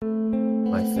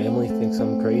My Family Thinks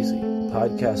I'm Crazy, a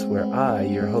podcast where I,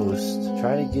 your host,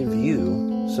 try to give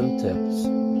you some tips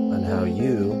on how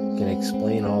you can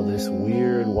explain all this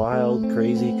weird, wild,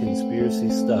 crazy conspiracy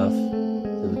stuff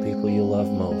to the people you love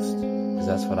most. Because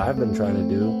that's what I've been trying to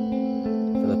do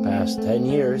for the past 10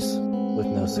 years with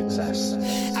no success.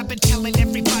 I've been telling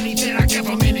everybody that our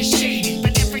government is shady,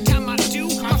 but every time I do,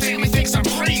 my family thinks I'm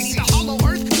crazy. The hollow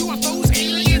earth, UFOs,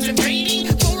 aliens invading,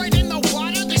 fluoride in the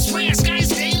water, they spray our skies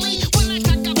daily. When I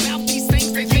talk about these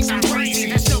things, they think I'm crazy.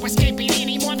 There's no escaping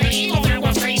anymore the evil that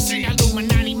we're facing.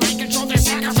 Illuminati mind control, they're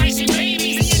sacrificing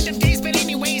babies. The end of days, but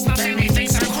anyways, my family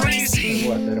thinks I'm crazy.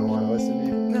 What, they don't want to listen to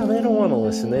you? No, they don't want to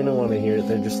listen. They don't want to hear it.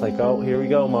 They're just like, oh, here we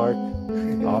go, Mark.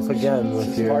 Off again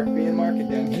with your... Mark being Mark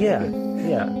again. Yeah.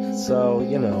 So,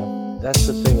 that's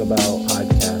the thing about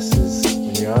podcasts is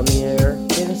when you're on the air,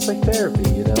 and it's like therapy,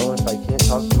 If I can't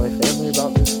talk to my family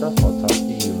about this stuff, I'll talk to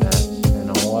you, Matt, and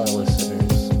all our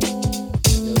listeners.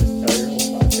 You'll just start your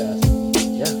whole podcast.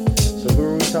 Yeah. So who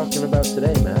are we talking about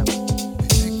today, Matt? They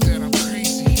think that I'm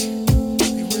crazy.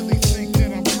 They really think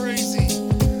that I'm crazy.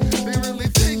 They really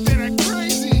think that I'm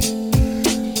crazy.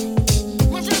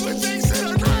 My family thinks that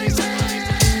I'm crazy.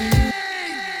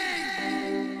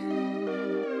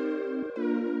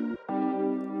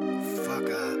 Fuck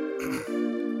up.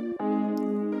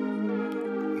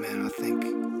 Man, I think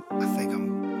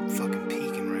I'm fucking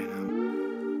peeking right now.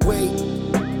 Wait,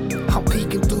 I'm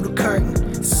peeking through the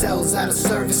curtain. Cells out of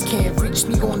service, can't reach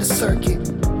me on the circuit.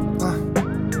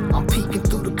 I'm peeking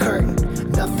through the curtain.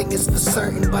 Nothing is for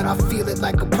certain, but I feel it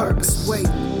like a purpose. Wait,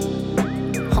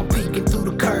 I'm peeking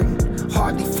through the curtain.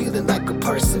 Hardly feeling like a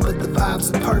person, but the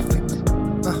vibes are perfect.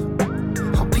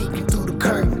 I'm peeking through the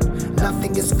curtain.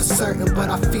 Nothing is for certain, but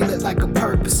I feel it like a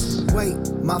purpose. Wait,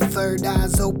 my third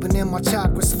eye's open and my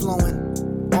chakras flowing.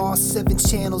 All 7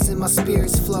 channels in my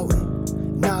spirit's floating.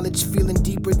 Knowledge feeling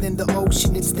deeper than the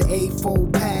ocean. It's the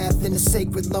eightfold path in the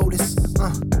sacred lotus.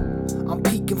 I'm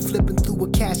peeking, flipping through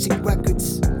Akashic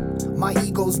records. My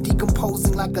ego's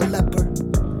decomposing like a leopard.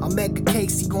 I'm Edgar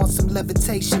Casey on some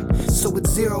levitation, so with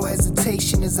zero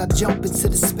hesitation as I jump into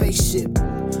the spaceship.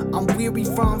 I'm weary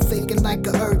from faking like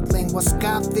an earthling, while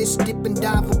skyfish dip and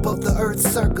dive above the earth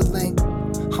circling.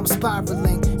 I'm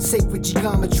spiraling, sacred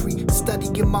geometry,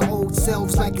 studying my old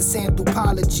selves like it's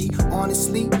anthropology.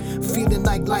 Honestly, feeling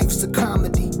like life's a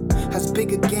comedy, as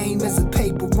big a game as a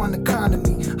paper-run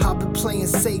economy. I've been playing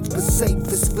safe, but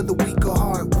safest for the weak of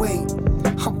heart. Wait,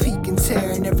 I'm peeking,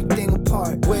 tearing everything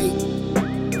apart. Wait,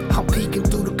 I'm peeking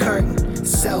through the curtain.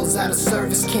 Cells out of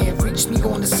service, can't reach me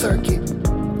on the circuit.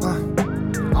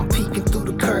 I'm peeking through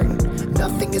the curtain.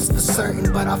 Nothing is for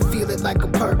certain, but I feel it like a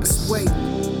purpose. Wait,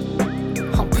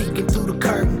 I'm peeking through the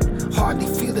curtain. Hardly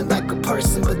feeling like a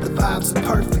person, but the vibes are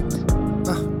perfect.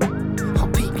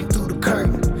 I'm peeking through the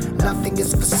curtain. Nothing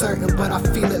is for certain, but I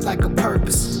feel it like a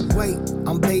purpose. Wait,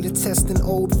 I'm beta testing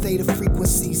old theta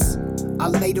frequencies. I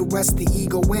lay to rest the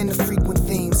ego and the frequent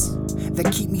themes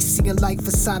that keep me seeing life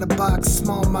inside a box.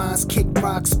 Small minds kick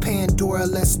rocks, Pandora,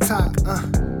 let's talk.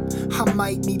 I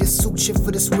might need a suture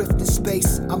for this rift in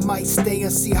space. I might stay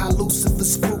and see how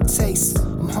Lucifer's fruit tastes.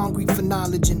 I'm hungry for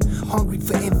knowledge and hungry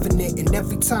for infinite, and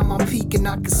every time I'm peeking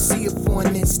I can see it for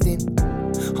an instant.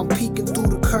 I'm peeking through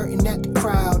the curtain at the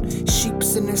crowd.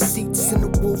 Sheeps in their seats and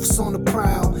the wolves on the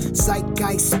prowl.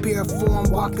 Zeitgeist, spirit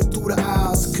form walking through the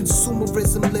aisles.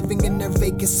 Consumerism living in their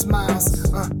vacant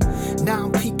smiles. Now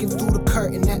I'm peeking through the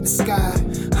curtain at the sky.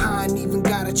 I ain't even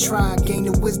gotta try,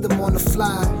 gaining wisdom on the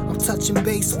fly. I'm touching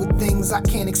base with things I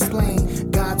can't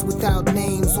explain. Gods without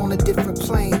names on a different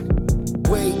plane.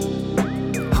 Wait,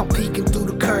 I'm peeking through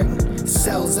the curtain.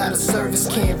 Cells out of service,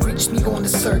 can't reach me on the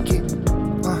circuit.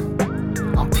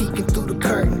 I'm peeking through the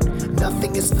curtain.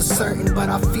 Nothing is for certain, but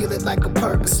I feel it like a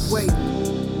purpose. Wait,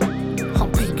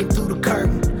 I'm peeking through the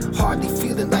curtain. Hardly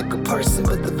feeling like a person,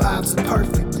 but the vibes are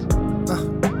perfect.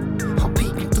 I'm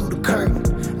peeking through the curtain.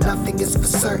 Nothing is for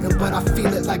certain, but I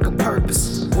feel it like a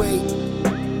purpose. Wait,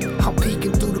 I'm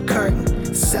peeking through the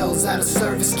curtain. Cells out of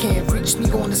service, can't reach me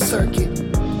on the circuit.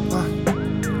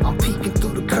 I'm peeking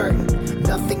through the curtain.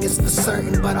 Nothing is for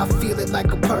certain, but I feel it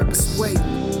like a purpose. Wait,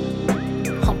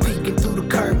 I'm peeking through the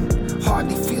curtain.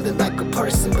 Hardly feeling like a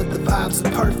person, but the vibes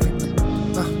are perfect.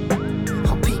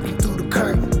 I'm peeking through the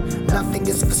curtain. Nothing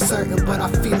is for certain, but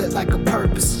I feel it like a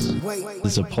purpose. Wait.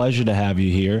 It's a pleasure to have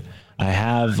you here.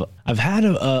 I've had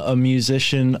a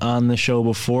musician on the show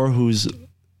before who's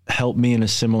helped me in a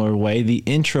similar way. The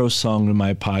intro song to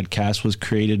my podcast was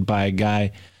created by a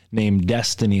guy named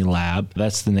Destiny Lab.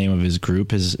 That's the name of his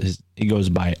group. He goes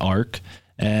by Ark.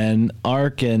 And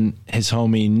Ark and his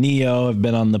homie Neo have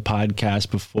been on the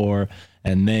podcast before.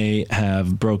 and they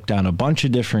have broke down a bunch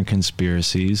of different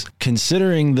conspiracies.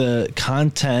 Considering the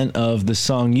content of the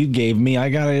song you gave me, I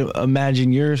gotta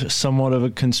imagine you're somewhat of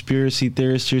a conspiracy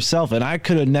theorist yourself, and I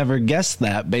could have never guessed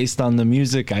that based on the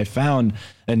music I found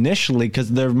initially,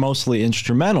 because they're mostly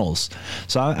instrumentals.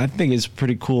 So I think it's a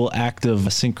pretty cool act of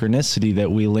synchronicity that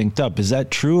we linked up. Is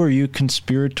that true? Are you a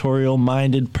conspiratorial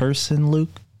minded person,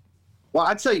 Luke? Well,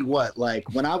 I tell you what, like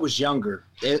when I was younger,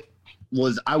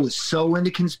 I was so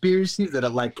into conspiracies that it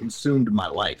like consumed my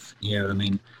life. You know what I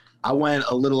mean? I went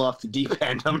a little off the deep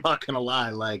end. I'm not going to lie.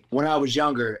 Like when I was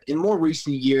younger, in more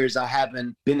recent years, I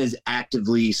haven't been as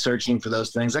actively searching for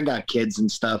those things. I got kids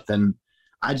and stuff, and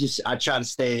I try to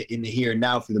stay in the here and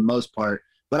now for the most part,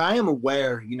 but I am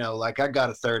aware, you know, like I got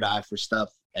a third eye for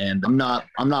stuff, and I'm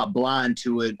not blind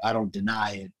to it. I don't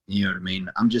deny it. You know what I mean?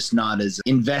 I'm just not as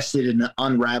invested in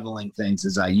unraveling things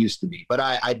as I used to be, but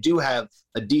I do have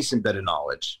a decent bit of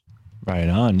knowledge. Right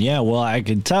on. Yeah, well, I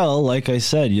could tell, like I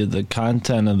said, the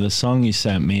content of the song you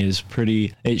sent me is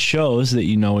pretty, it shows that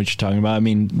you know what you're talking about. I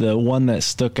mean, the one that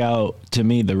stuck out to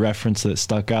me, the reference that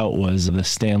stuck out was the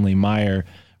Stanley Meyer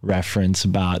reference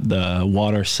about the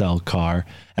water cell car.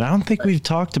 And I don't think we've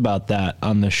talked about that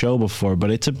on the show before, but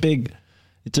it's a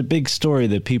big story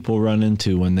that people run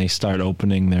into when they start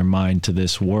opening their mind to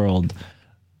this world.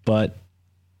 But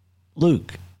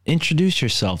Luke, introduce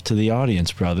yourself to the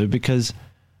audience, brother, because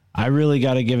I really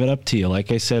got to give it up to you.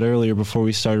 Like I said earlier before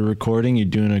we started recording, you're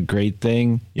doing a great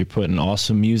thing. You're putting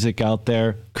awesome music out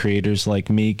there. Creators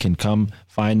like me can come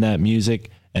find that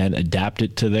music and adapt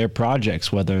it to their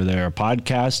projects, whether they're a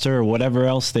podcaster or whatever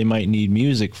else they might need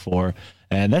music for.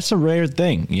 And that's a rare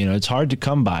thing. You know, it's hard to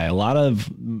come by. A lot of,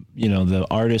 you know, the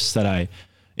artists that I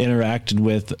interacted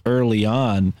with early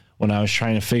on when I was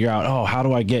trying to figure out, oh, how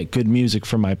do I get good music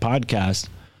for my podcast?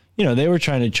 You know, they were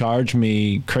trying to charge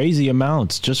me crazy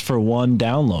amounts just for one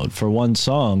download, for one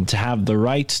song, to have the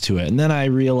rights to it. And then I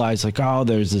realized, like, oh,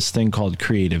 there's this thing called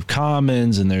Creative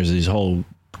Commons, and there's these whole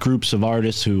groups of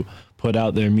artists who put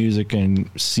out their music in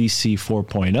CC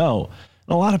 4.0.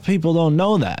 A lot of people don't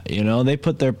know that. You know, they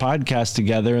put their podcast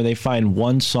together, they find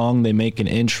one song, they make an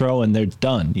intro, and they're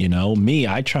done. You know, me,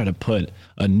 I try to put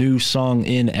a new song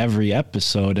in every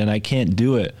episode, and I can't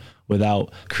do it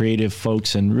without creative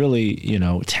folks and really, you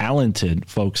know, talented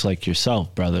folks like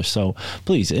yourself, brother. So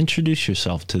please introduce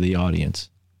yourself to the audience.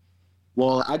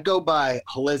 Well, I go by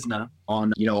Halizna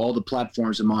on, you know, all the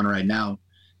platforms I'm on right now.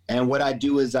 And what I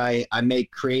do is I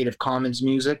make Creative Commons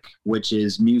music, which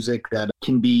is music that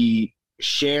can be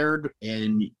shared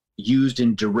and used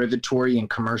in derivatory and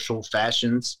commercial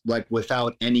fashions, like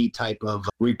without any type of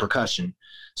repercussion.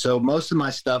 So most of my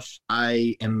stuff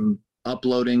I am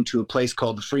uploading to a place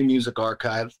called the Free Music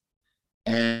Archive,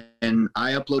 and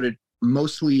I upload it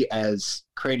mostly as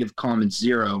Creative Commons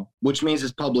 0, which means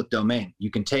it's public domain. You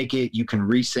can take it, you can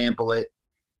resample it,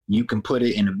 you can put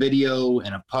it in a video,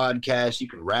 in a podcast, you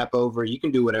can rap over, you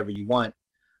can do whatever you want.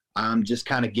 I'm just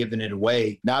kind of giving it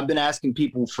away. Now, I've been asking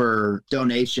people for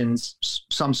donations,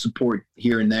 some support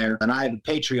here and there, and I have a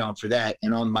Patreon for that.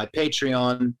 And on my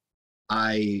Patreon,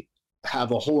 I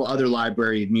have a whole other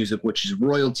library of music, which is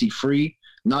royalty free,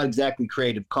 not exactly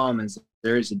Creative Commons.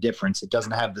 There is a difference. It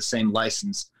doesn't have the same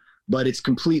license, but it's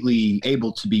completely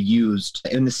able to be used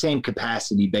in the same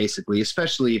capacity, basically,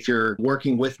 especially if you're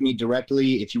working with me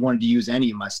directly. If you wanted to use any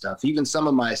of my stuff, even some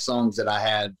of my songs that I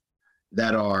had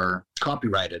that are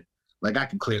copyrighted, like I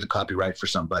can clear the copyright for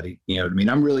somebody. You know what I mean?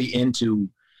 I'm really into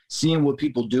seeing what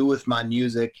people do with my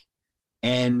music,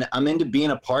 and I'm into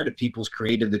being a part of people's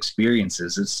creative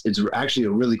experiences. It's actually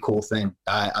a really cool thing.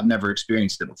 I've never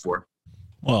experienced it before.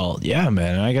 Well, yeah,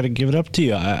 man, I got to give it up to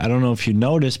you. I don't know if you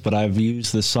noticed, but I've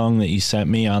used the song that you sent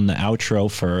me on the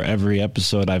outro for every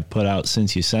episode I've put out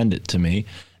since you sent it to me.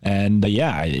 And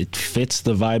yeah, it fits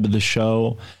the vibe of the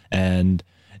show. And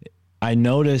I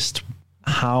noticed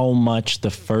how much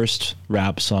the first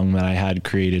rap song that I had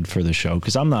created for the show,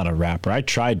 because I'm not a rapper. I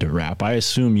tried to rap. I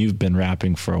assume you've been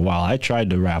rapping for a while. I tried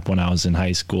to rap when I was in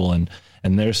high school, and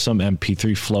there's some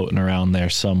MP3 floating around there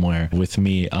somewhere with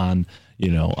me on, you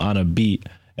know, on a beat.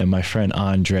 And my friend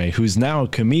Andre, who's now a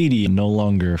comedian, no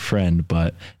longer a friend,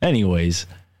 but anyways,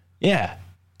 yeah,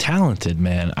 talented,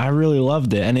 man. I really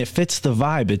loved it, and it fits the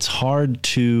vibe. It's hard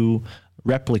to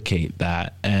replicate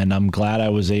that, and I'm glad I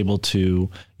was able to,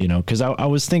 you know, because I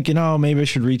was thinking, oh, maybe I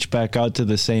should reach back out to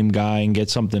the same guy and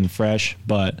get something fresh,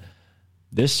 but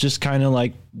this just kind of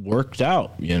like worked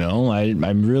out, you know. I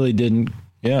really didn't.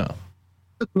 Yeah,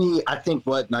 it took me, I think,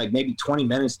 like maybe 20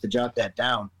 minutes to jot that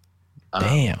down.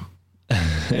 Damn.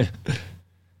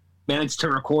 Managed to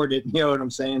record it, you know what I'm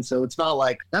saying? So it's not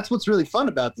like, that's what's really fun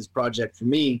about this project for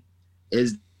me,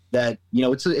 is that, you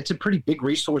know, it's a pretty big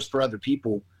resource for other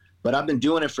people, but I've been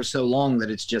doing it for so long that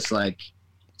it's just like,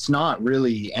 it's not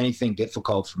really anything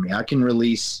difficult for me. I can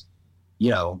release, you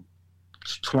know,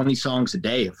 20 songs a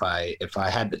day if I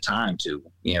had the time to,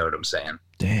 you know what I'm saying?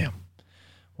 Damn.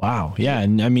 Wow. Yeah.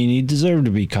 And I mean, you deserve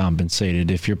to be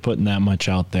compensated if you're putting that much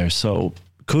out there. So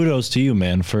kudos to you,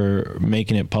 man, for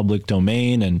making it public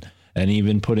domain and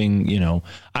even putting, you know,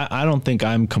 I don't think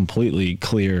I'm completely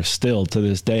clear still to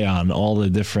this day on all the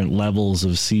different levels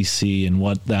of CC and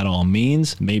what that all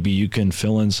means. Maybe you can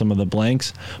fill in some of the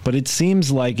blanks, but it seems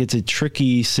like it's a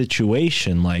tricky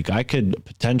situation. Like I could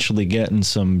potentially get in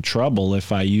some trouble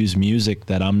if I use music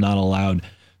that I'm not allowed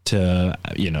to,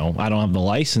 you know, I don't have the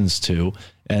license to,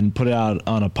 and put it out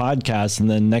on a podcast. And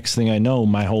then next thing I know,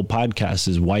 my whole podcast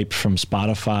is wiped from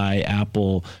Spotify,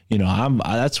 Apple, you know,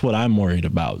 that's what I'm worried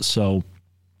about. So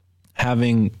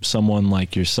having someone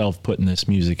like yourself putting this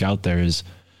music out there is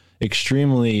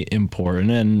extremely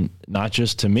important, and not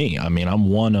just to me. I mean, I'm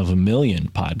one of a million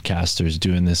podcasters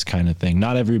doing this kind of thing.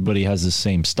 Not everybody has the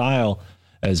same style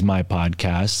as my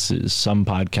podcasts. Some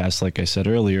podcasts, like I said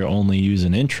earlier, only use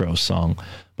an intro song.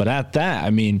 But at that,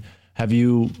 I mean, have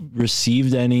you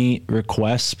received any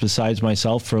requests besides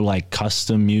myself for like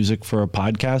custom music for a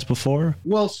podcast before?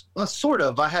 Well, sort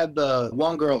of. I had the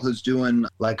one girl who's doing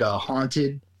like a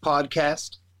haunted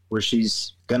podcast where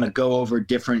she's going to go over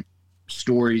different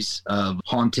stories of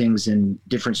hauntings and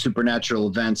different supernatural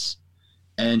events.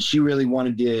 And she really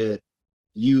wanted to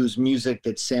use music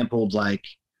that sampled, like,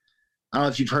 I don't know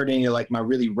if you've heard any of like my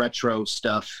really retro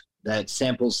stuff that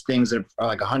samples things that are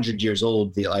like 100 years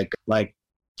old, the like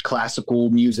classical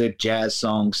music, jazz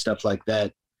songs, stuff like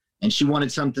that. And she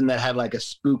wanted something that had like a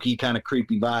spooky kind of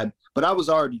creepy vibe. But I was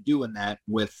already doing that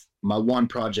with my one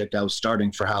project I was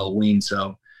starting for Halloween.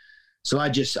 So I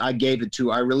gave it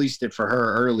to, I released it for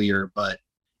her earlier, but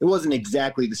it wasn't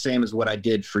exactly the same as what I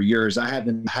did for yours. I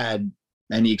haven't had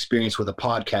any experience with a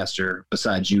podcaster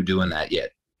besides you doing that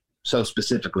yet. So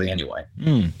specifically anyway.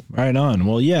 Right on.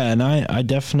 Well, yeah, and I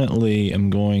definitely am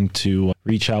going to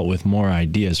reach out with more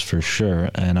ideas for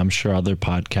sure. And I'm sure other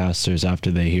podcasters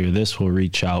after they hear this will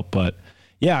reach out. But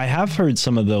yeah, I have heard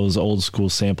some of those old school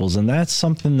samples, and that's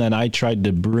something that I tried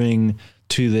to bring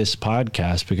to this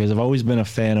podcast because I've always been a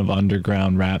fan of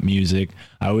underground rap music.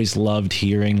 I always loved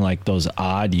hearing like those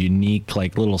odd, unique,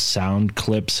 like little sound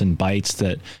clips and bites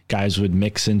that guys would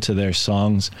mix into their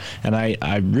songs. And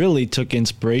I really took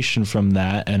inspiration from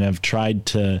that and have tried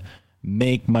to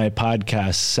make my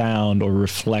podcast sound or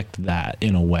reflect that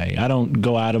in a way. I don't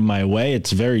go out of my way.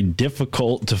 It's very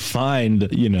difficult to find,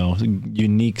 you know,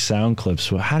 unique sound clips.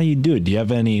 So how do you do it? Do you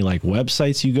have any like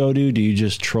websites you go to? Do you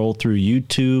just troll through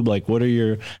YouTube? Like what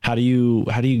are how do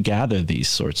you gather these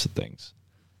sorts of things?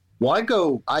 Well,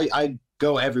 I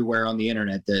go everywhere on the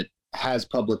internet that has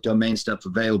public domain stuff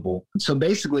available. So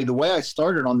basically the way I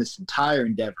started on this entire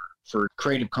endeavor for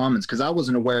Creative Commons, because I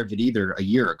wasn't aware of it either a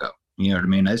year ago. You know what I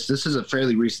mean? This is a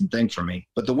fairly recent thing for me.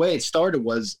 But the way it started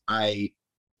was I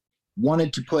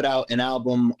wanted to put out an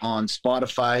album on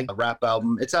Spotify, a rap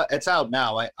album. It's out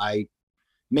now. I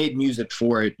made music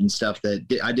for it and stuff that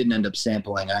I didn't end up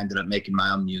sampling. I ended up making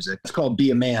my own music. It's called Be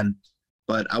a Man.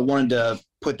 But I wanted to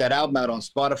put that album out on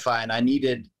Spotify, and I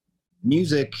needed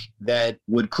music that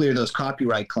would clear those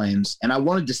copyright claims. And I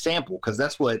wanted to sample because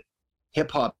that's what hip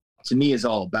hop to me is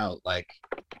all about. Like,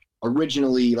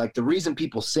 originally, like the reason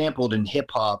people sampled in hip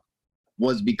hop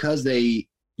was because they,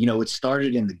 you know, it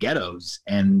started in the ghettos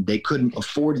and they couldn't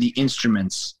afford the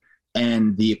instruments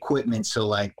and the equipment. So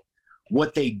like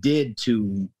what they did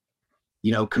to,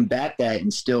 you know, combat that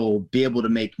and still be able to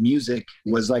make music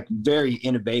was like very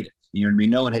innovative. You know what I mean?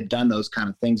 No one had done those kind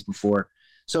of things before.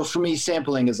 So for me,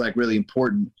 sampling is like really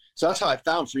important. So that's how I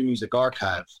found Free Music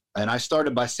Archive. And I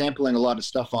started by sampling a lot of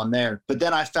stuff on there. But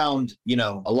then I found, you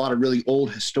know, a lot of really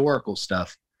old historical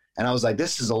stuff. And I was like,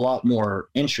 this is a lot more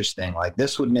interesting. Like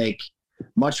this would make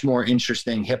much more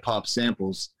interesting hip hop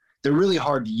samples. They're really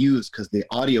hard to use because the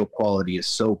audio quality is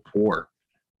so poor.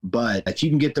 But if you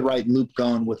can get the right loop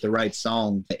going with the right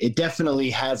song, it definitely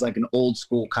has like an old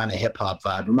school kind of hip hop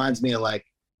vibe. Reminds me of like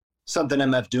something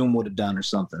MF Doom would have done or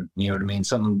something. You know what I mean?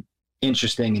 Something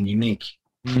interesting and unique.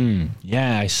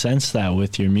 Yeah, I sense that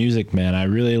with your music, man. I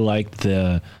really liked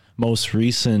the most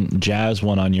recent jazz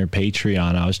one on your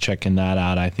Patreon. I was checking that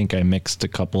out. I think I mixed a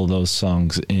couple of those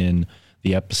songs in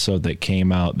the episode that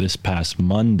came out this past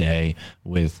Monday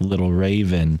with Little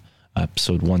Raven,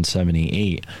 episode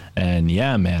 178. And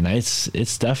yeah, man,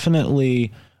 it's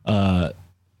definitely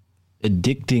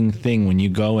addicting thing when you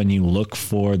go and you look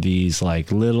for these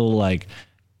like little like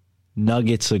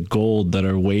nuggets of gold that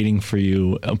are waiting for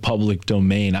you in public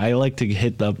domain. I like to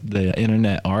hit up the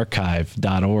Internet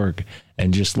Archive.org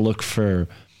and just look for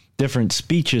different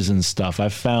speeches and stuff. I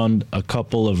found a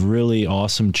couple of really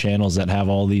awesome channels that have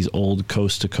all these old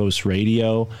Coast to Coast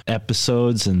radio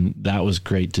episodes, and that was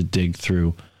great to dig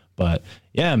through. But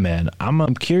yeah, man,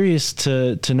 I'm curious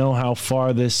to know how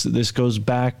far this goes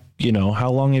back. You know,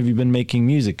 how long have you been making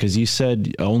music? Because you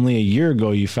said only a year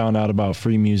ago you found out about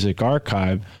Free Music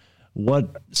Archive.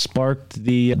 What sparked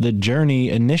the journey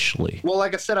initially? Well,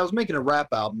 like I said, I was making a rap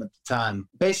album at the time.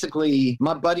 Basically,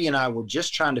 my buddy and I were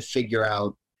just trying to figure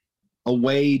out a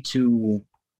way to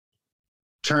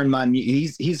turn my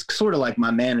he's sort of like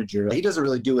my manager. He doesn't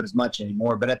really do it as much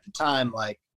anymore, but at the time,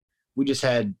 like, we just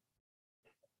had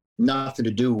nothing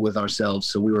to do with ourselves,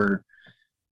 so we were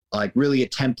like really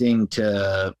attempting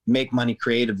to make money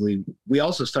creatively. We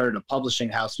also started a publishing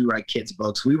house. We write kids'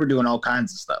 books. We were doing all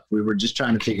kinds of stuff. We were just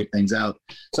trying to figure things out.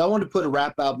 So I wanted to put a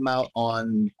rap album out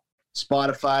on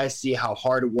Spotify, see how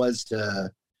hard it was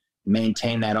to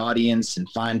maintain that audience and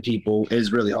find people. It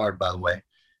is really hard, by the way.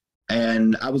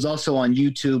 And I was also on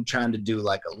YouTube trying to do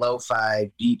like a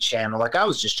lo-fi beat channel. Like, I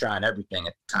was just trying everything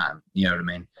at the time. You know what I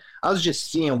mean? I was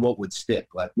just seeing what would stick.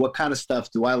 Like, what kind of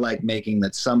stuff do I like making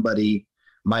that somebody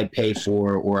might pay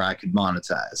for or I could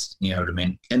monetize, you know what I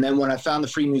mean? And then when I found the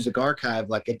Free Music Archive,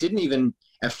 like, it didn't even,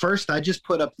 at first I just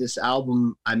put up this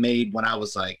album I made when I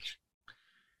was like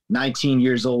 19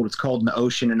 years old. It's called An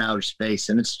Ocean in Outer Space,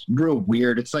 and it's real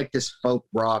weird. It's like this folk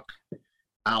rock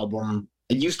album.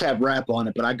 It used to have rap on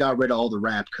it, but I got rid of all the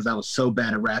rap because I was so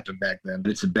bad at rapping back then.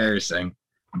 It's embarrassing.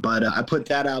 But I put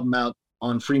that album out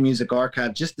on Free Music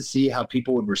Archive just to see how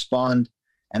people would respond.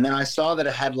 And then I saw that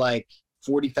it had like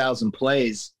 40,000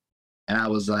 plays, and I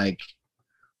was like,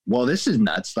 well, this is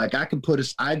nuts. Like,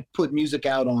 I'd put music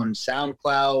out on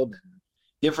SoundCloud and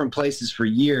different places for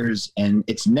years, and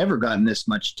it's never gotten this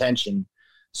much attention.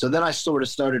 So then I sort of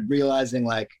started realizing,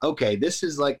 like, okay, this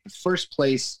is like the first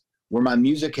place where my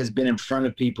music has been in front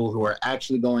of people who are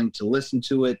actually going to listen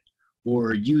to it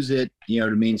or use it, you know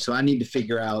what I mean? So I need to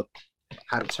figure out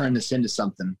how to turn this into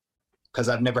something, because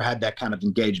I've never had that kind of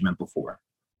engagement before.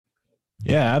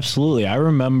 Yeah, absolutely. I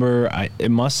remember it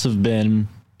must have been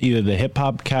either the hip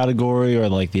hop category or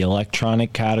like the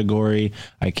electronic category.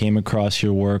 I came across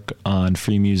your work on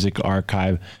Free Music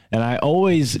Archive, and I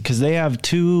always, because they have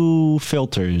two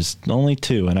filters, only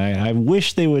two, and I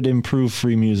wish they would improve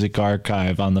Free Music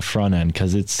Archive on the front end,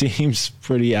 because it seems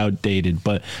pretty outdated.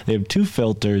 But they have two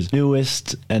filters: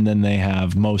 newest, and then they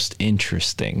have most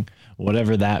interesting,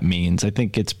 whatever that means. I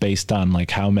think it's based on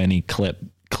like how many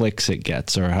clicks it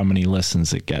gets or how many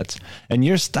listens it gets. And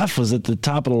your stuff was at the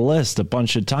top of the list a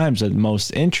bunch of times at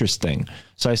most interesting.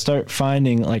 So I start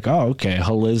finding like, oh, okay,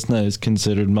 Halizna is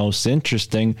considered most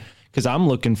interesting because I'm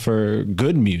looking for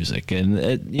good music.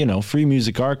 And Free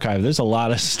Music Archive, there's a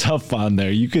lot of stuff on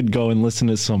there. You could go and listen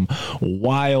to some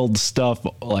wild stuff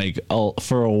like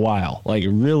for a while, like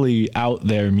really out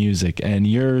there music. And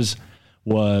yours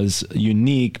was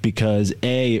unique because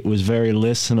it was very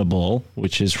listenable,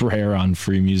 which is rare on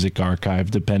Free Music Archive,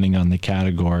 depending on the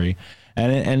category,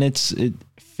 and it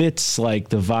fits like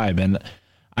the vibe. And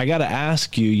I got to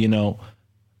ask you,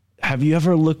 have you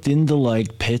ever looked into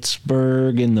like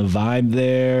Pittsburgh and the vibe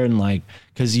there, and like,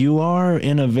 because you are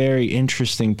in a very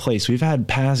interesting place. We've had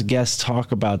past guests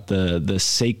talk about the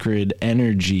sacred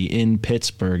energy in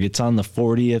Pittsburgh. It's on the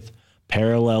 40th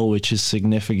parallel, which is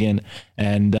significant.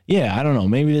 And I don't know,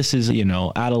 maybe this is,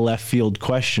 out of left field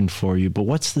question for you, but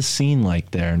what's the scene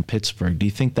like there in Pittsburgh? Do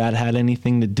you think that had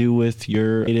anything to do with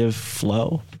your creative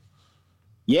flow?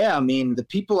 Yeah, I mean, the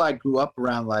people I grew up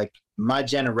around, like my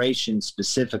generation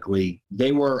specifically,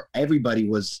 everybody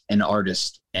was an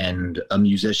artist and a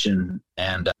musician,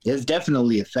 and it's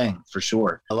definitely a thing for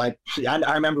sure. Like,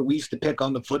 I remember we used to pick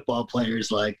on the football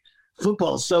players, like,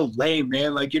 football's so lame,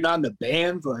 man. Like, you're not in the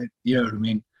bands, like, you know what I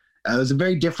mean? It was a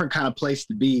very different kind of place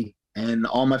to be. And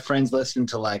all my friends listened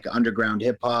to like underground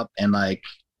hip hop and like,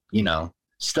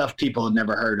 stuff people had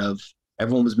never heard of.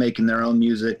 Everyone was making their own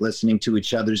music, listening to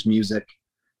each other's music.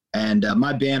 And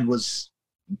my band was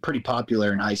pretty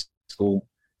popular in high school.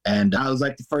 And I was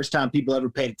like the first time people ever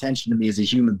paid attention to me as a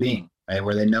human being, right?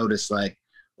 Where they noticed like,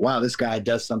 wow, this guy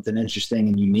does something interesting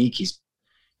and unique. He's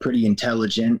pretty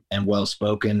intelligent and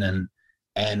well-spoken,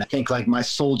 and I think like my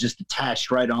soul just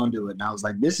attached right onto it, and I was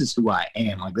like, this is who I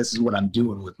am, like this is what I'm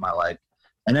doing with my life.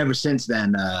 And ever since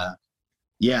then,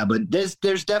 but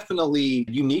there's definitely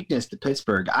uniqueness to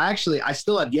Pittsburgh. I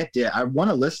still have yet to, I want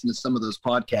to listen to some of those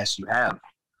podcasts you have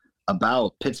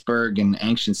about Pittsburgh and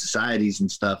ancient societies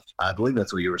and stuff. I believe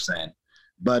that's what you were saying,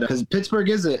 But because Pittsburgh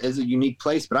is a unique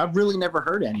place, but I've really never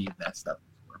heard any of that stuff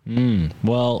before.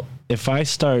 Well, if I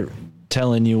start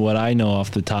telling you what I know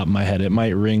off the top of my head, it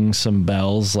might ring some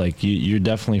bells. Like you're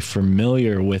definitely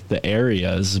familiar with the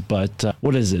areas, but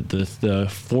what is it? The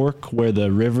fork where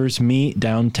the rivers meet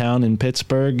downtown in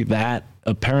Pittsburgh, that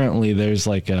apparently there's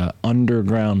like a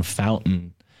underground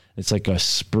fountain. It's like a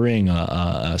spring,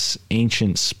 a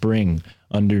ancient spring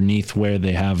underneath where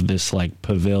they have this like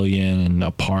pavilion and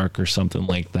a park or something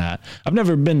like that. I've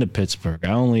never been to Pittsburgh.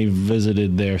 I only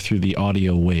visited there through the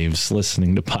audio waves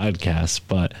listening to podcasts.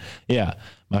 But yeah,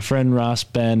 my friend Ross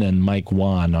Ben and Mike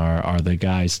Wan are the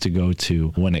guys to go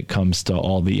to when it comes to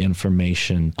all the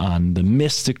information on the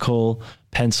mystical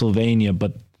Pennsylvania.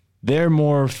 But they're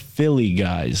more Philly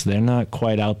guys. They're not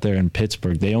quite out there in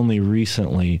Pittsburgh. They only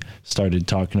recently started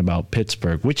talking about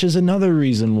Pittsburgh, which is another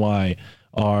reason why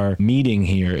our meeting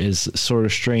here is sort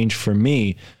of strange for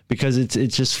me, because it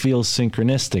just feels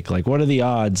synchronistic. Like, what are the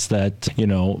odds that, you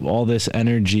know, all this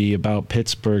energy about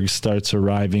Pittsburgh starts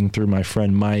arriving through my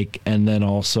friend Mike, and then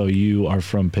also you are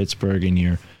from Pittsburgh and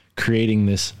you're creating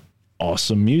this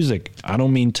awesome music. I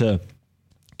don't mean to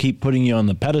keep putting you on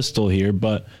the pedestal here,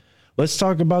 but let's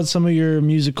talk about some of your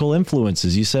musical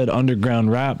influences. You said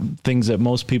underground rap, things that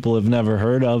most people have never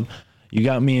heard of. You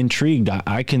got me intrigued.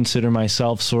 I consider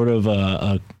myself sort of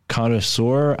a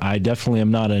connoisseur. I definitely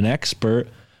am not an expert,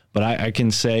 but I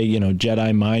can say, you know,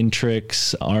 Jedi Mind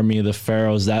Tricks, Army of the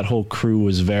Pharaohs, that whole crew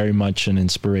was very much an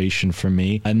inspiration for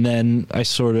me. And then I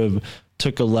sort of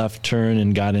took a left turn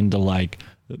and got into like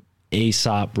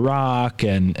Aesop Rock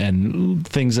and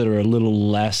things that are a little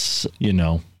less, you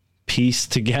know,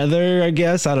 pieced together, I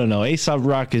guess. I don't know. Aesop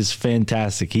Rock is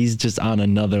fantastic. He's just on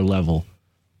another level.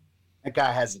 That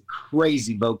guy has a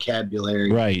crazy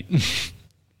vocabulary. Right.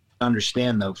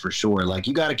 Understand though, for sure. Like,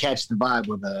 you got to catch the vibe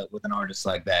with an artist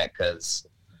like that, because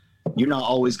you're not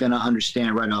always going to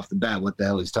understand right off the bat what the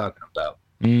hell he's talking about.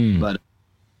 But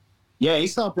yeah,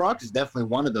 Aesop Rock is definitely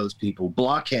one of those people.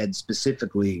 Blockhead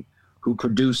specifically, who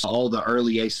produced all the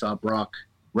early Aesop Rock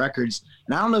records.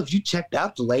 And I don't know if you checked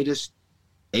out the latest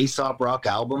Aesop Rock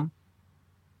album.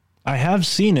 I have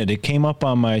seen it. It came up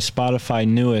on my Spotify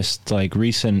newest, like,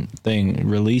 recent thing,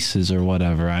 releases or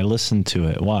whatever. I listened to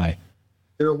it. Why?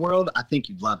 Their World, I think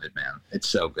you'd love it, man. It's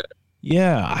so good.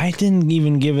 Yeah, I didn't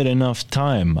even give it enough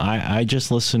time. I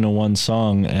just listened to one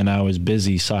song and I was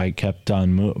busy, so I kept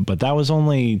on but that was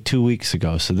only 2 weeks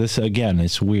ago. So this, again,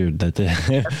 it's weird that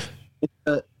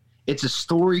it's a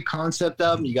story concept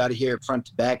album. You got to hear it front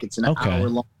to back. It's an hour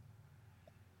long.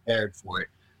 Prepared for it,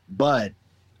 but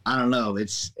I don't know.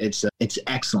 It's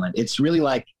excellent. It's really,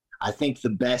 like, I think the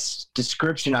best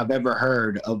description I've ever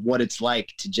heard of what it's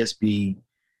like to just be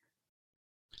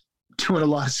doing a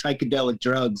lot of psychedelic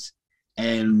drugs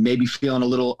and maybe feeling a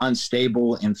little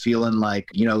unstable and feeling like,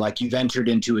 you know, like you've entered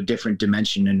into a different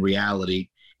dimension in reality.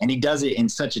 And he does it in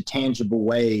such a tangible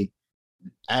way.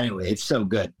 Anyway, it's so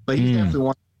good. But he's definitely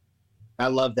one. I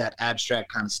love that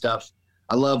abstract kind of stuff.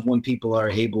 I love when people are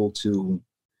able to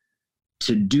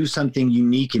do something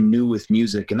unique and new with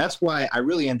music. And that's why I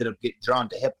really ended up getting drawn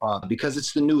to hip hop, because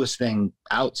it's the newest thing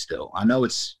out still. I know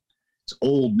it's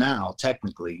old now,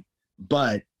 technically,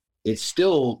 but it's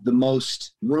still the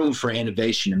most room for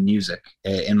innovation in music,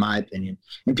 in my opinion.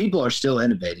 And people are still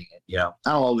innovating it. You know,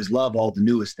 I don't always love all the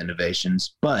newest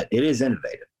innovations, but it is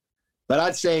innovative. But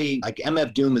I'd say, like,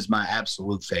 MF Doom is my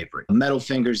absolute favorite. Metal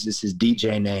Fingers is his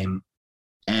DJ name.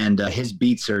 And his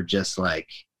beats are just like,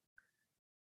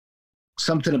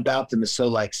 something about them is so,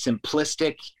 like,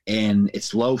 simplistic, and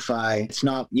it's lo-fi. It's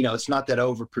not, you know, it's not that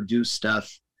overproduced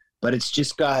stuff, but it's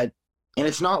just got, and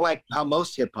it's not like how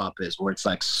most hip hop is, where it's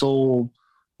like soul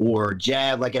or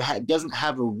jazz. Like, it doesn't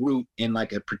have a root in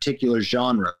like a particular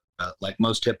genre, like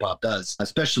most hip hop does,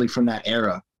 especially from that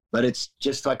era. But it's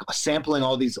just like sampling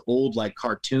all these old, like,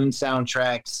 cartoon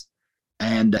soundtracks.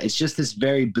 And it's just this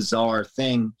very bizarre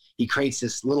thing. He creates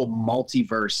this little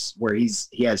multiverse where he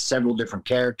has several different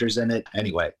characters in it.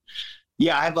 Anyway,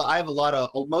 yeah, I have a lot of,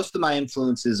 most of my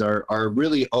influences are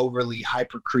really overly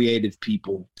hyper creative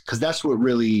people, because that's what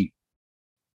really,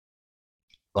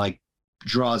 like,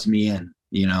 draws me in.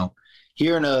 You know,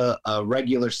 hearing a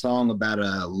regular song about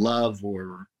a love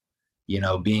or, you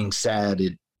know, being sad,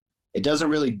 it doesn't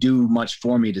really do much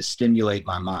for me to stimulate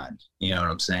my mind. You know what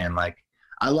I'm saying? Like,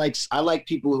 I like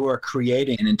people who are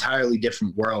creating an entirely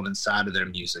different world inside of their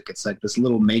music. It's like this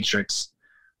little matrix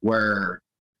where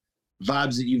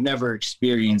vibes that you've never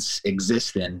experienced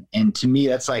exist in. And to me,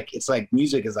 that's like, it's like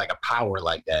music is like a power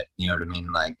like that. You know what I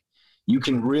mean? Like, you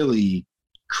can really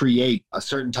create a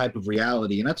certain type of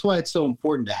reality. And that's why it's so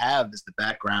important to have as the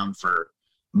background for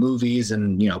movies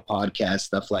and, you know, podcasts,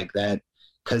 stuff like that.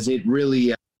 because it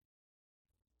really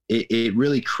it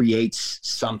really creates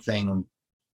something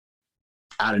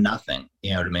out of nothing.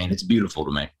 You know what I mean? It's beautiful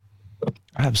to me.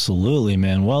 Absolutely,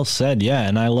 man. Well said. Yeah.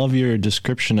 And I love your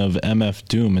description of MF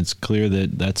Doom. It's clear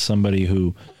that that's somebody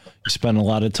who you spend a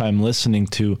lot of time listening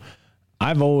to.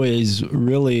 I've always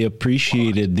really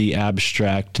appreciated the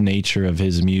abstract nature of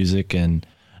his music, and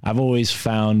I've always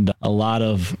found a lot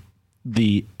of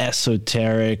the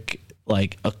esoteric,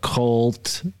 like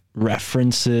occult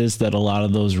references that a lot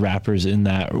of those rappers in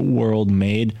that world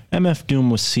made. MF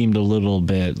Doom seemed a little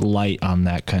bit light on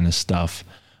that kind of stuff.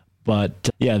 But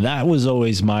yeah, that was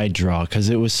always my draw because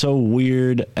it was so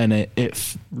weird and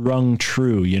it rung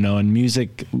true, you know, and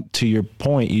music, to your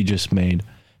point you just made,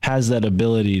 has that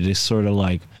ability to sort of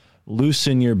like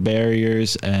loosen your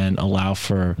barriers and allow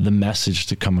for the message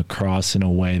to come across in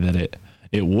a way that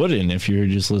it wouldn't if you're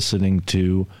just listening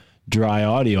to dry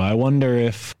audio. I wonder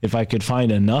if I could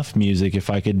find enough music, if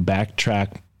I could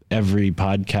backtrack every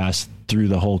podcast through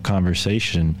the whole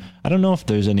conversation. I don't know if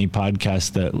there's any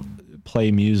podcasts that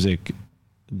play music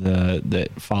that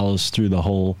follows through the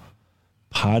whole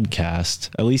podcast,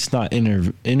 at least not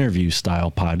interview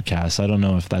style podcasts. I don't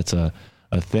know if that's a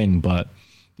thing, but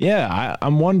yeah,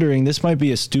 I'm wondering, this might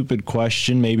be a stupid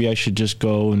question. Maybe I should just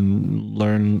go and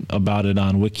learn about it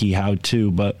on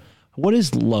WikiHow, but what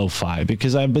is lo-fi?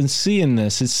 Because I've been seeing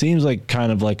this. It seems like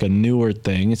kind of like a newer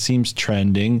thing. It seems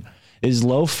trending. Is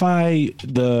lo-fi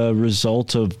the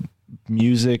result of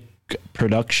music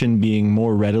production being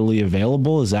more readily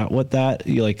available? Is that what that,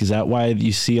 like, is that why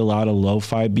you see a lot of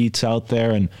lo-fi beats out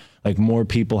there, and like more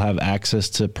people have access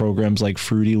to programs like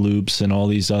Fruity Loops and all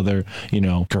these other, you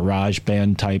know, garage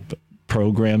band type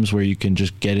programs where you can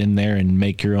just get in there and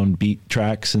make your own beat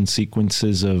tracks and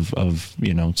sequences of,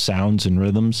 you know, sounds and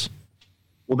rhythms?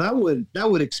 Well, that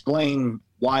would explain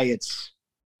why it's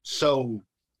so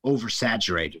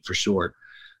oversaturated, for sure.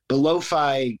 But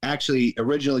lo-fi actually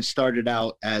originally started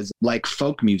out as like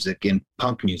folk music and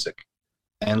punk music.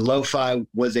 And lo-fi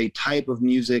was a type of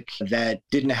music that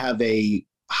didn't have a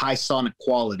high sonic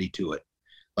quality to it.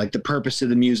 Like the purpose of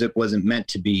the music wasn't meant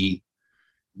to be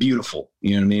beautiful.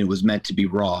 You know what I mean? It was meant to be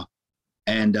raw.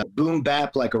 And boom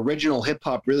bap, like original hip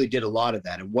hop, really did a lot of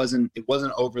that. It wasn't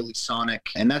overly sonic.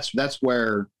 And that's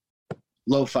where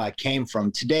lo-fi came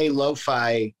from. Today,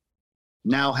 lo-fi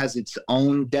now has its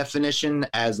own definition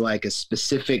as like a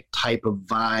specific type of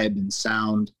vibe and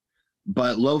sound,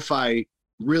 but lo-fi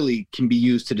really can be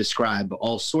used to describe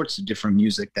all sorts of different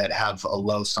music that have a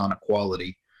low sonic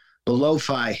quality. But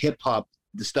lo-fi, hip-hop,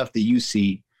 the stuff that you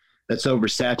see that's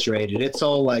oversaturated, it's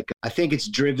all like, I think it's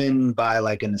driven by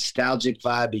like a nostalgic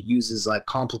vibe. It uses like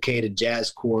complicated jazz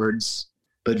chords,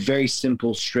 but very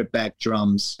simple stripped back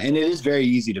drums. And it is very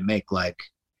easy to make. Like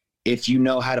if you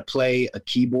know how to play a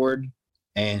keyboard,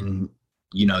 and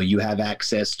you know you have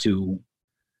access to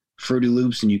Fruity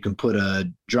Loops, and you can put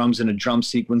drums in a drum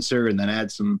sequencer and then add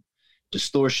some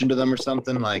distortion to them or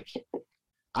something. Like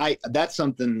that's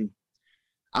something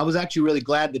I was actually really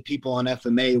glad that people on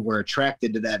FMA were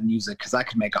attracted to that music, because I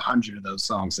could make 100 of those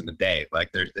songs in a day. Like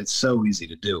it's so easy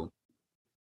to do.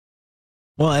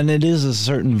 Well, and it is a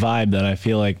certain vibe that I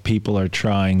feel like people are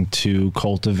trying to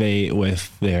cultivate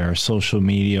with their social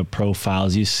media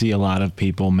profiles. You see a lot of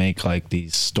people make like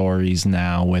these stories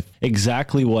now with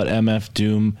exactly what MF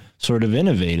Doom sort of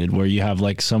innovated, where you have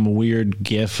like some weird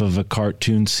gif of a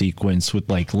cartoon sequence with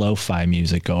like lo-fi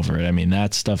music over it. I mean,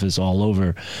 that stuff is all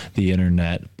over the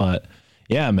internet. But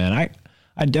yeah, man,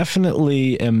 I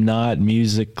definitely am not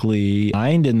musically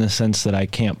minded in the sense that I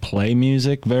can't play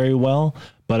music very well.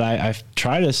 But I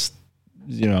try to,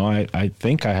 you know, I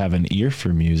think I have an ear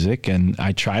for music, and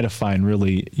I try to find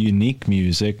really unique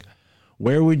music.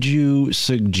 Where would you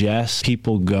suggest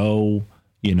people go,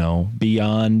 you know,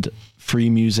 beyond Free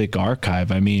Music Archive?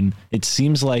 I mean, it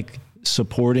seems like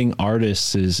supporting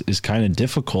artists is kind of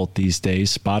difficult these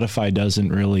days. Spotify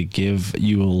doesn't really give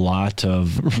you a lot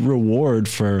of reward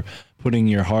for putting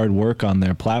your hard work on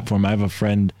their platform. I have a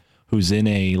friend who's in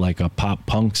a pop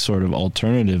punk sort of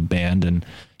alternative band, and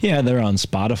yeah, they're on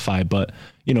Spotify, but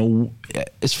you know,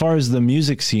 as far as the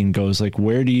music scene goes, like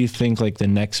where do you think like the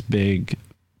next big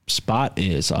spot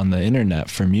is on the internet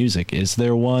for music? Is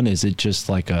there one? Is it just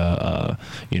like a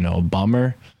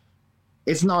bummer?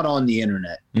 It's not on the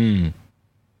internet.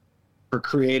 For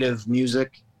creative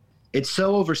music. It's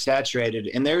so oversaturated,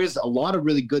 and there is a lot of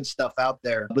really good stuff out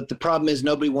there, but the problem is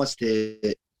nobody wants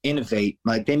to innovate.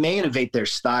 Like they may innovate their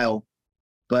style,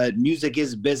 but music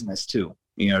is business too.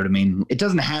 You know what I mean? It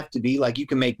doesn't have to be like, you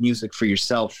can make music for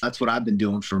yourself. That's what I've been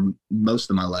doing for most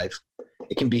of my life.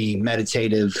 It can be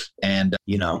meditative and,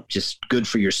 you know, just good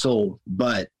for your soul.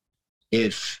 But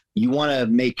if you want to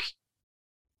make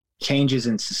changes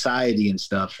in society and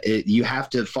stuff, you have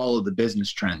to follow the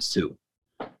business trends too.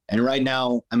 And right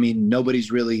now, I mean,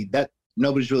 nobody's really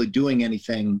doing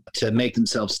anything to make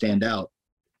themselves stand out.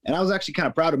 And I was actually kind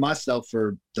of proud of myself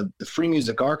for the Free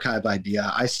Music Archive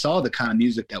idea. I saw the kind of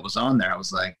music that was on there. I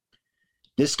was like,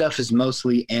 this stuff is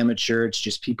mostly amateur. It's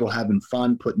just people having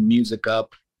fun, putting music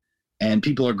up, and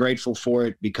people are grateful for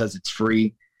it because it's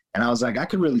free. And I was like, I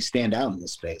could really stand out in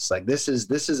this space. Like, this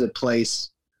is a place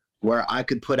where I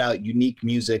could put out unique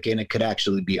music and it could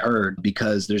actually be heard,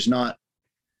 because there's not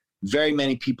very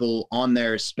many people on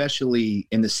there, especially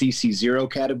in the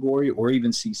CC0 category or even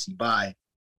CC BY,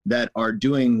 that are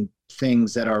doing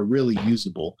things that are really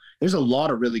usable. There's a lot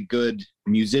of really good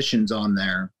musicians on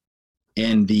there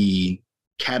in the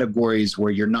categories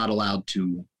where you're not allowed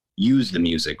to use the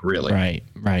music, really.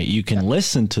 Right. You can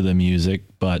listen to the music,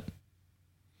 but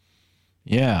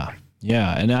yeah.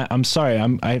 And I'm sorry.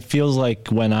 I feels like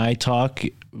when I talk,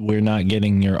 we're not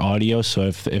getting your audio. So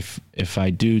if I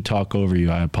do talk over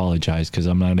you, I apologize, because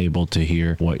I'm not able to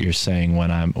hear what you're saying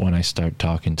when I start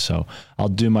talking. So I'll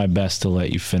do my best to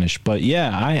let you finish. But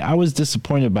yeah, I was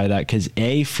disappointed by that, because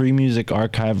Free Music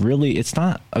Archive, really, it's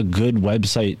not a good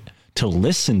website to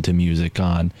listen to music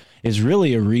on. Is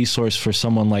really a resource for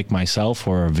someone like myself,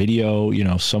 or a video,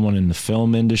 someone in the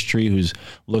film industry who's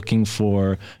looking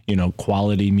for,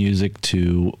 quality music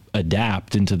to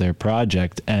adapt into their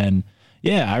project. And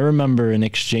yeah, I remember an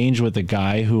exchange with a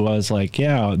guy who was like,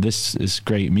 yeah, this is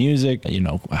great music.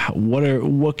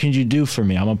 What can you do for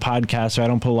me? I'm a podcaster. I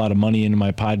don't put a lot of money into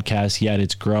my podcast yet.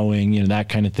 It's growing, that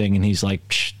kind of thing. And he's like,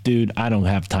 dude, I don't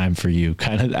have time for you,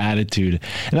 kind of attitude.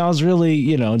 And I was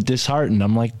really, disheartened.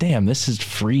 I'm like, damn, this is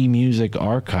Free Music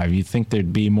Archive. You think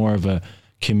there'd be more of a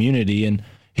community, and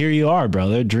here you are,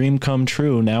 brother. Dream come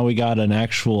true. Now we got an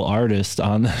actual artist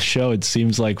on the show. It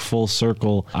seems like full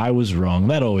circle. I was wrong.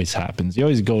 That always happens. You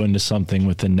always go into something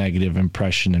with a negative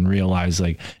impression and realize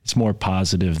like it's more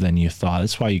positive than you thought.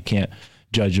 That's why you can't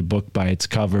judge a book by its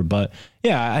cover. But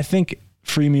yeah, I think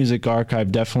Free Music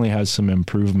Archive definitely has some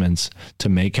improvements to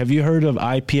make. Have you heard of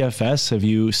IPFS? Have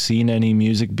you seen any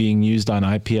music being used on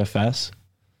IPFS?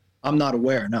 I'm not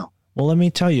aware, no. Well, let me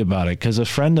tell you about it, because a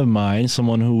friend of mine,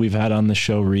 someone who we've had on the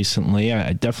show recently,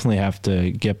 I definitely have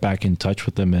to get back in touch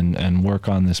with them and work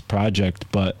on this project.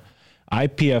 But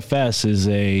IPFS is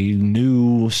a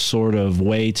new sort of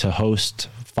way to host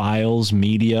files,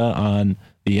 media on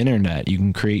the internet. You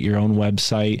can create your own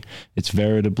website. It's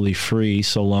veritably free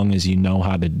so long as you know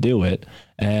how to do it.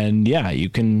 And yeah, you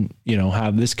can,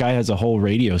 have, this guy has a whole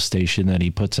radio station that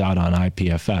he puts out on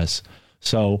IPFS.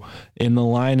 So in the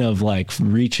line of like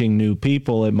reaching new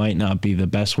people, it might not be the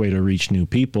best way to reach new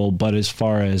people, but as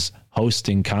far as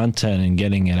hosting content and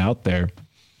getting it out there,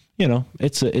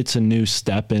 it's a new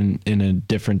step in a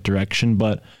different direction.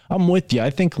 But I'm with you. I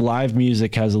think live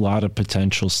music has a lot of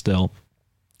potential still.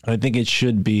 I think it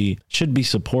should be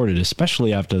supported,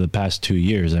 especially after the past 2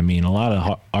 years. I mean, a lot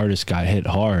of artists got hit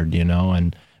hard,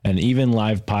 and even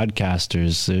live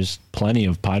podcasters, there's plenty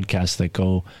of podcasts that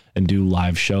go and do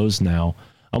live shows now.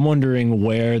 I'm wondering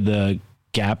where the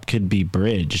gap could be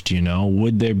bridged,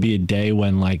 Would there be a day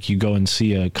when like you go and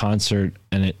see a concert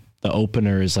and the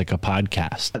opener is like a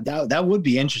podcast? That would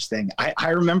be interesting. I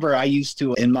remember I used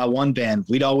to, in my one band,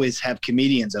 we'd always have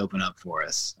comedians open up for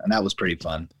us, and that was pretty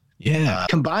fun. Yeah.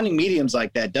 Combining mediums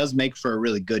like that does make for a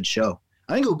really good show.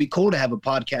 I think it would be cool to have a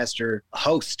podcaster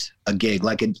host a gig,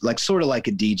 like sort of like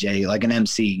a DJ, like an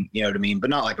MC, you know what I mean? But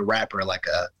not like a rapper, like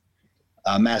a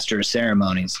master of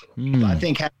ceremonies. But I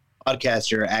think having a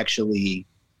podcaster actually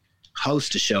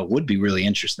host a show would be really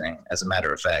interesting, as a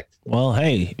matter of fact. Well,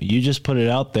 hey, you just put it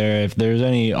out there. If there's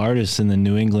any artists in the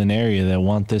New England area that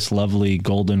want this lovely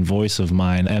golden voice of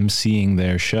mine emceeing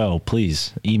their show,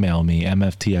 please email me,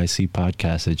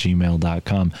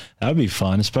 mfticpodcast@gmail.com. That would be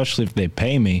fun, especially if they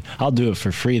pay me. I'll do it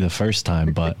for free the first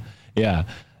time, but yeah,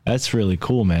 that's really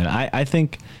cool, man. I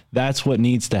think that's what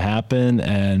needs to happen,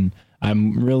 and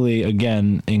I'm really,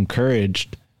 again,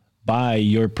 encouraged by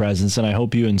your presence, and I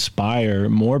hope you inspire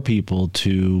more people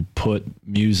to put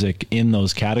music in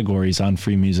those categories on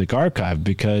Free Music Archive,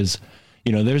 because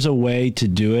there's a way to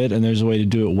do it, and there's a way to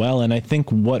do it well. And I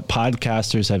think what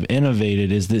podcasters have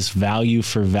innovated is this value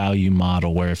for value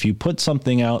model, where if you put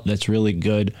something out that's really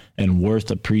good and worth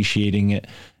appreciating it,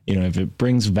 if it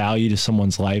brings value to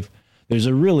someone's life, there's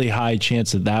a really high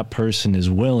chance that that person is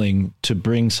willing to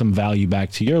bring some value back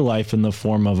to your life in the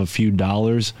form of a few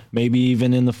dollars, maybe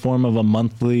even in the form of a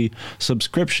monthly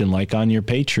subscription, like on your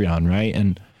Patreon, right?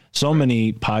 And so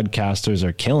many podcasters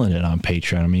are killing it on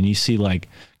Patreon. I mean, you see like,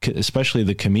 especially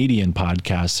the comedian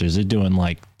podcasters, they're doing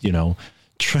like,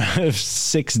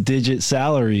 6-digit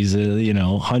salaries,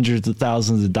 hundreds of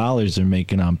thousands of dollars they're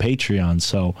making on Patreon.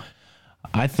 So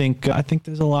I think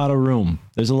there's a lot of room.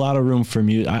 There's a lot of room for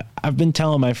music. I've been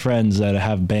telling my friends that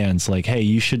have bands, like, hey,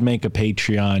 you should make a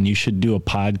Patreon. You should do a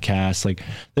podcast. Like,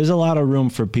 there's a lot of room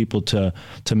for people to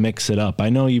mix it up. I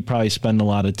know you probably spend a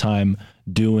lot of time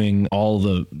doing all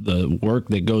the work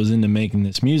that goes into making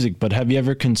this music, but have you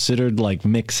ever considered like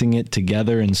mixing it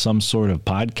together in some sort of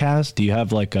podcast? Do you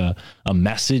have like a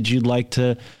message you'd like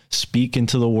to speak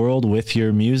into the world with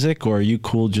your music, or are you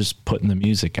cool just putting the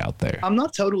music out there? I'm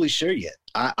not totally sure yet.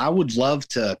 I would love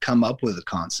to come up with a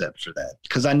concept for that,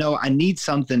 because I know I need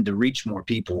something to reach more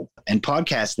people. And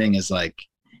podcasting is like,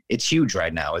 it's huge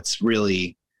right now. It's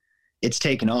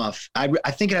taken off. I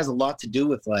think it has a lot to do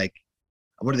with like,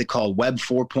 what do they call Web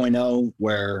 4.0,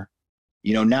 where,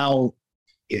 now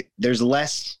there's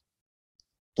less,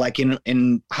 like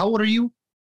in how old are you?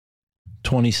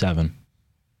 27.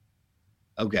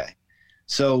 Okay.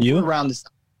 So you? we're around this.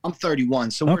 I'm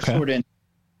 31. So we're sort of in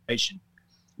generation.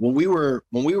 When we were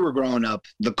growing up,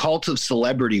 the cult of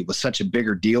celebrity was such a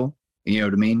bigger deal. You know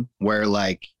what I mean? Where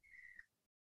like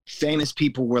famous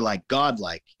people were like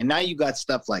godlike. And now you got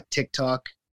stuff like TikTok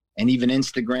and even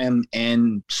Instagram,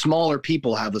 and smaller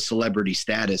people have a celebrity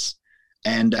status.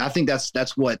 And I think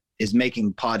that's what is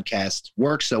making podcasts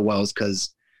work so well, is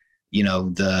because,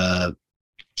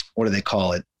 what do they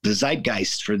call it? The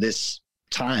zeitgeist for this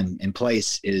time and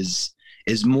place is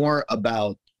more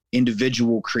about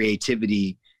individual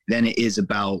creativity than it is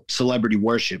about celebrity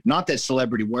worship. Not that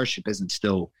celebrity worship isn't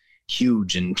still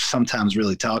huge and sometimes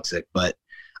really toxic, but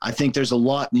I think there's a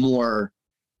lot more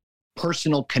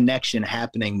personal connection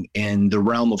happening in the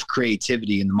realm of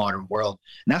creativity in the modern world.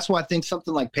 And that's why I think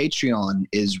something like Patreon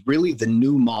is really the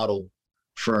new model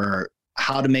for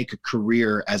how to make a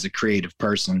career as a creative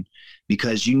person,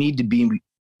 because you need to be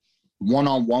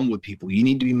one-on-one with people. You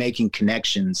need to be making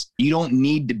connections. You don't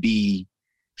need to be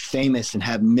famous and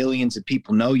have millions of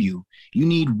people know you. You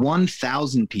need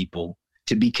 1,000 people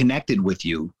to be connected with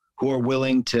you who are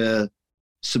willing to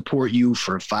support you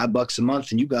for $5 a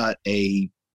month, and you got a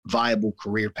viable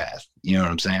career path. You know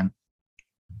what I'm saying?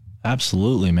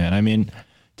 Absolutely, man. I mean,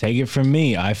 take it from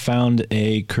me. I found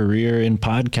a career in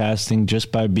podcasting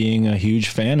just by being a huge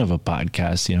fan of a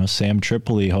podcast. Sam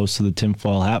Tripoli, host of the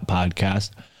Tinfoil Hat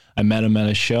podcast. I met him at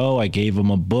a show. I gave him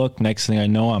a book. Next thing I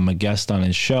know, I'm a guest on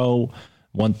his show.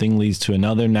 One thing leads to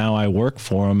another. Now I work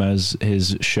for him as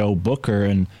his show booker,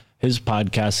 and his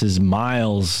podcast is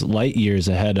light years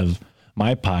ahead of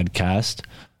my podcast.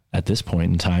 At this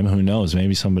point in time, who knows?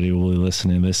 Maybe somebody will be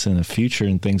listening to this in the future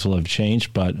and things will have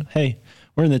changed. But hey,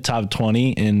 we're in the top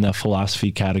 20 in the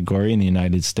philosophy category in the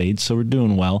United States, so we're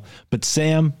doing well. But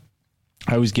Sam,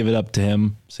 I always give it up to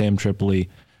him, Sam Tripoli.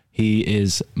 He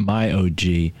is my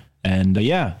OG. And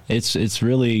it's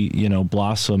really,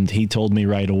 blossomed. He told me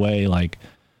right away, like,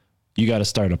 you got to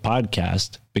start a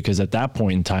podcast, because at that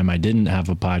point in time, I didn't have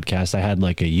a podcast. I had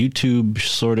like a YouTube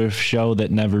sort of show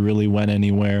that never really went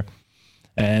anywhere.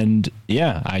 And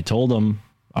I told him,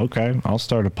 okay, I'll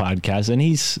start a podcast. And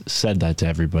he's said that to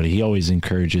everybody. He always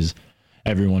encourages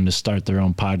everyone to start their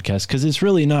own podcast, because it's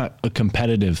really not a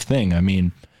competitive thing. I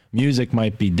mean, music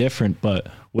might be different, but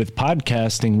with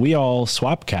podcasting, we all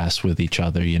swapcast with each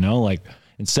other, like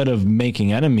instead of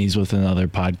making enemies with another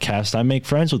podcast, I make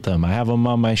friends with them. I have them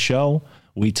on my show.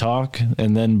 We talk,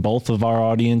 and then both of our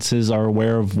audiences are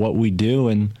aware of what we do.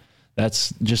 And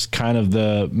that's just kind of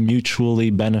the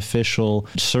mutually beneficial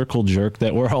circle jerk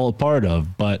that we're all a part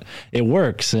of, but it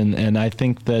works. And I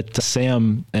think that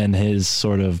Sam and his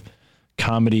sort of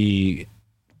comedy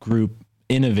group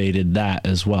innovated that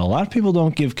as well. A lot of people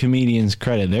don't give comedians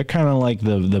credit. They're kind of like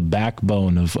the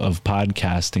backbone of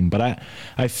podcasting, but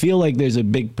I feel like there's a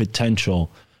big potential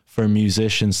for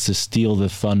musicians to steal the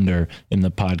thunder in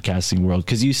the podcasting world.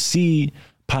 'Cause you see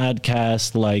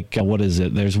podcasts like, what is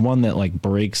it? There's one that like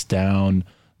breaks down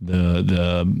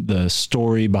the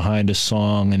story behind a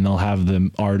song, and they'll have the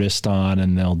artist on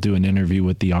and they'll do an interview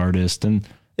with the artist, and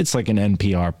it's like an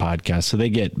NPR podcast. So they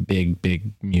get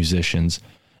big musicians.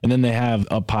 And then they have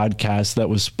a podcast that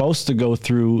was supposed to go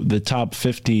through the top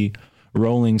 50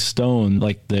 Rolling Stone,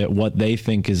 like what they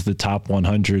think is the top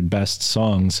 100 best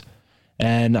songs.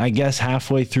 And I guess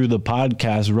halfway through the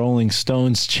podcast, Rolling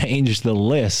Stones changed the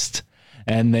list,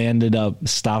 and they ended up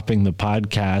stopping the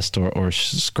podcast or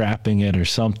scrapping it or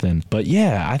something. But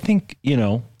I think,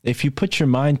 if you put your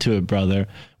mind to it, brother,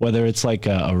 whether it's like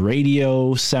a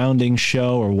radio sounding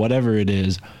show or whatever it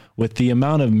is, with the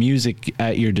amount of music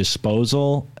at your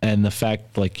disposal and the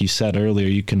fact, like you said earlier,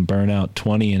 you can burn out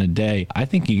 20 in a day, I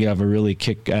think you have a really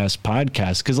kick-ass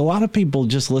podcast, because a lot of people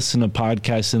just listen to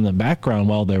podcasts in the background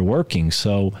while they're working.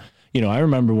 So, I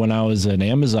remember when I was an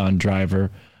Amazon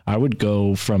driver, I would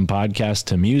go from podcast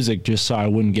to music just so I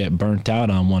wouldn't get burnt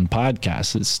out on one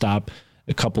podcast. I'd stop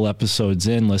a couple episodes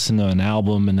in, listen to an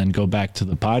album, and then go back to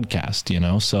the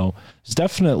podcast, So there's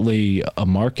definitely a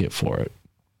market for it.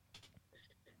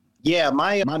 Yeah,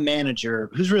 my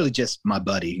manager, who's really just my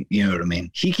buddy, you know what I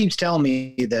mean? He keeps telling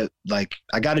me that, like,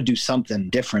 I got to do something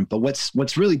different. But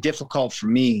what's really difficult for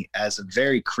me as a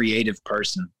very creative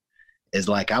person is,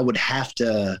 like, I'd have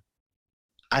to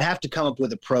come up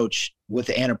with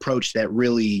an approach that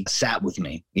really sat with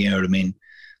me. You know what I mean?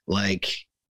 Like,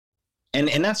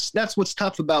 and that's what's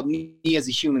tough about me as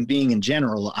a human being in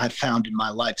general. I've found in my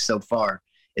life so far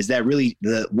is that really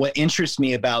what interests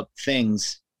me about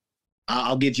things.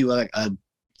 I'll give you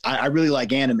I really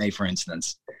like anime, for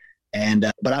instance,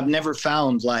 but I've never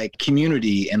found like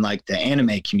community in like the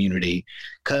anime community,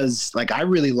 because like I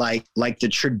really like the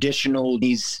traditional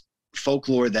these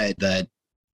folklore that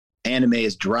anime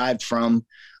is derived from.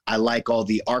 I like all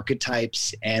the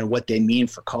archetypes and what they mean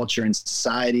for culture and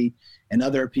society. And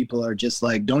other people are just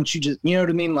like, don't you just, you know what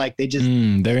I mean? Like they just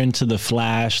they're into the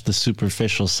flash, the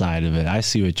superficial side of it. I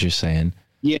see what you're saying.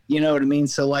 Yeah, you know what I mean?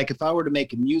 So like if I were to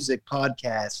make a music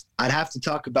podcast, I'd have to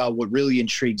talk about what really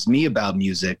intrigues me about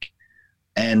music.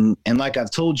 And like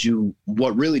I've told you,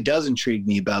 what really does intrigue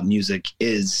me about music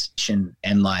is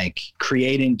and like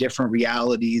creating different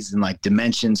realities and like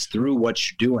dimensions through what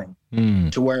you're doing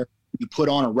to where you put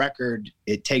on a record,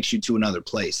 it takes you to another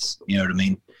place. You know what I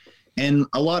mean? And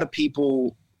a lot of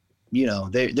people,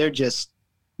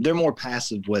 they're more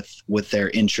passive with their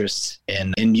interests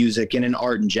in music and in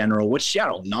art in general, which I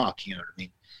don't knock, you know what I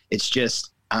mean? It's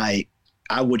just, I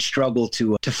would struggle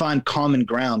to find common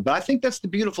ground. But I think that's the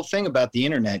beautiful thing about the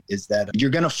internet is that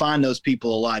you're going to find those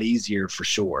people a lot easier for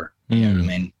sure. You know what I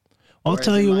mean? I'll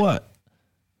tell you what.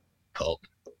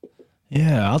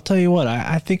 Yeah, I'll tell you what.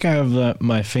 I think I have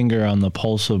my finger on the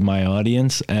pulse of my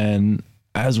audience. And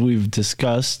as we've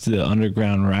discussed, the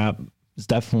underground rap is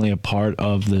definitely a part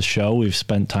of the show. We've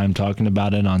spent time talking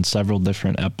about it on several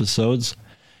different episodes.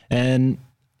 And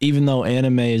even though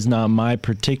anime is not my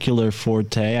particular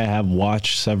forte, I have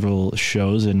watched several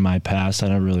shows in my past. I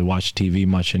don't really watch TV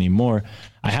much anymore.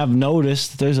 I have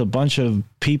noticed there's a bunch of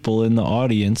people in the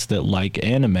audience that like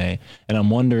anime, and I'm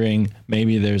wondering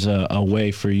maybe there's a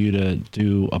way for you to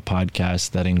do a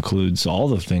podcast that includes all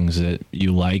the things that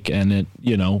you like. And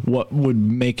what would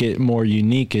make it more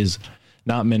unique is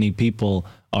not many people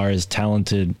are as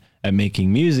talented at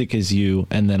making music as you,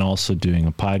 and then also doing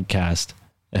a podcast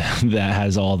that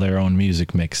has all their own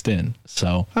music mixed in.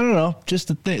 So I don't know, just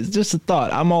a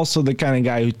thought. I'm also the kind of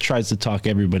guy who tries to talk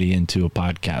everybody into a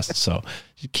podcast. So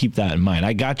keep that in mind.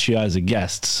 I got you as a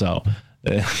guest. So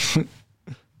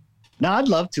no, I'd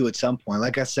love to at some point.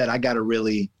 Like I said, I got to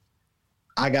really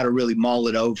mull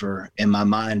it over in my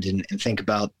mind and think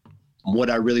about what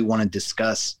I really want to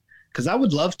discuss. Cause I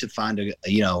would love to find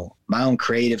my own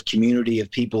creative community of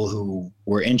people who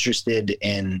were interested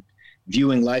in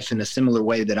viewing life in a similar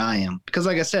way that I am. Because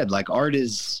like I said, like art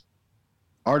is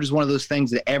one of those things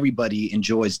that everybody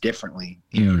enjoys differently.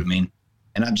 You know what I mean?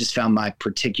 And I've just found my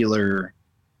particular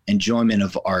enjoyment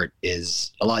of art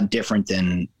is a lot different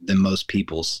than most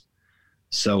people's.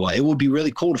 So it would be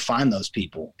really cool to find those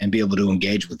people and be able to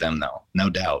engage with them though. No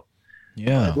doubt.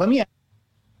 Yeah. Let me ask,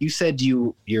 you said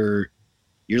you're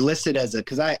listed as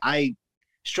cause I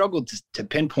struggled to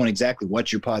pinpoint exactly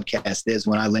what your podcast is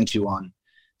when I linked you on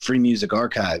Free Music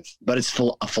Archive, but it's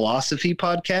a philosophy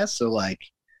podcast. So like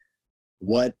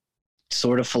what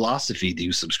sort of philosophy do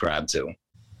you subscribe to?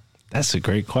 That's a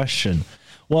great question.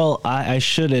 Well, I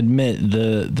should admit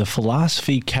the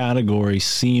philosophy category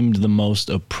seemed the most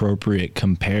appropriate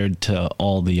compared to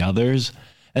all the others.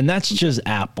 And that's just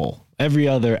Apple. Every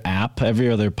other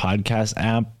podcast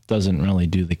app doesn't really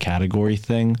do the category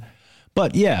thing.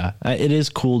 But yeah, it is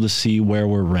cool to see where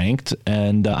we're ranked,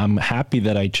 and I'm happy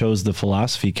that I chose the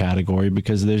philosophy category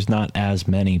because there's not as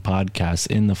many podcasts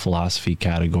in the philosophy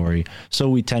category, so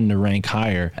we tend to rank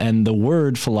higher. And the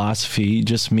word philosophy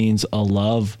just means a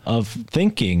love of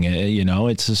thinking.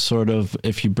 It's a sort of,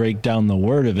 if you break down the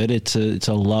word of it, it's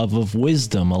a love of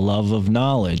wisdom, a love of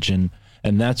knowledge, and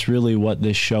that's really what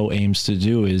this show aims to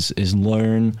do is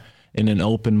learn in an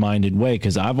open-minded way,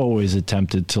 because I've always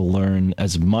attempted to learn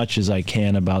as much as I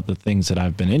can about the things that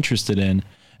I've been interested in,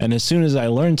 And as soon as I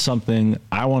learned something,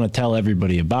 I want to tell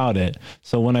everybody about it.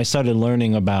 So when I started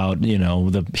learning about, you know,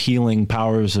 the healing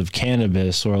powers of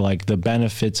cannabis or like the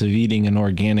benefits of eating an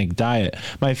organic diet,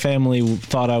 my family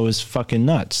thought I was fucking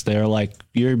nuts. They're like,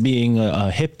 you're being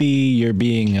a hippie, you're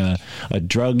being a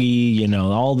druggie, you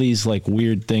know, all these like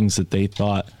weird things that they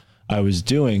thought I was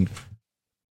doing.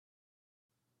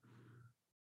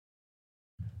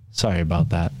 Sorry about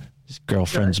that. His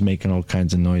girlfriend's making all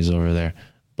kinds of noise over there.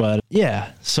 But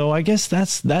yeah, so I guess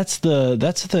that's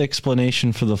the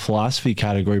explanation for the philosophy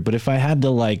category. But if I had to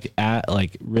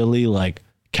really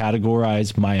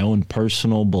categorize my own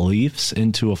personal beliefs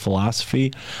into a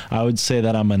philosophy, I would say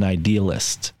that I'm an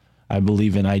idealist. I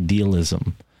believe in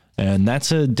idealism. And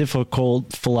that's a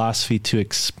difficult philosophy to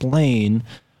explain.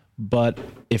 But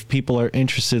if people are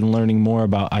interested in learning more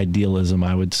about idealism,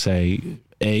 I would say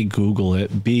A, Google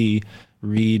it, B,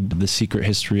 read The Secret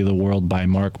History of the World by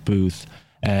Mark Booth.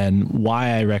 And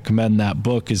why I recommend that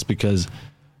book is because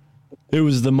it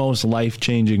was the most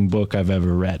life-changing book I've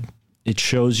ever read. It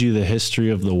shows you the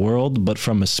history of the world, but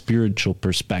from a spiritual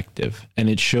perspective. And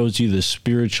it shows you the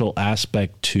spiritual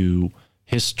aspect to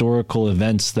historical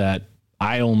events that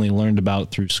I only learned about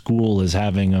through school as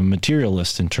having a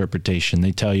materialist interpretation.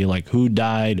 They tell you like who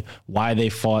died, why they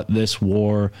fought this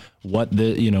war, what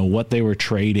they were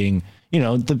trading,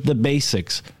 the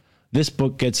basics. This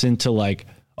book gets into like,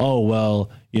 oh, well,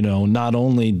 not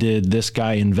only did this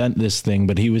guy invent this thing,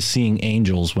 but he was seeing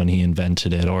angels when he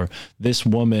invented it. Or this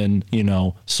woman,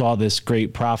 saw this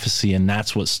great prophecy and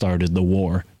that's what started the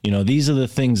war. These are the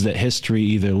things that history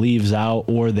either leaves out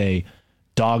or they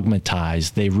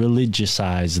dogmatize, they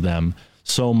religiousize them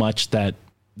so much that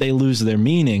they lose their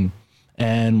meaning.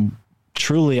 And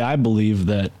truly, I believe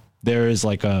that there is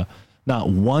like not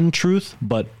one truth,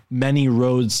 but many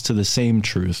roads to the same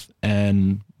truth.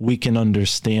 And we can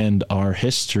understand our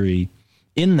history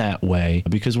in that way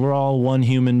because we're all one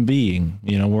human being.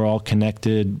 We're all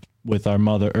connected with our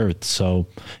Mother Earth. So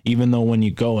even though when you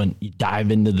go and you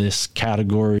dive into this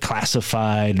category,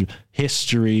 classified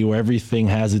history where everything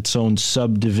has its own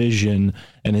subdivision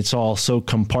and it's all so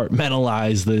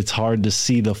compartmentalized that it's hard to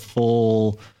see the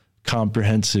full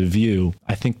comprehensive view,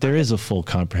 I think there is a full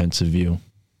comprehensive view.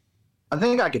 I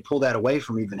think I could pull that away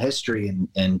from even history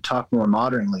and talk more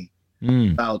modernly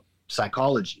about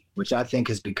psychology, which I think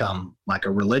has become like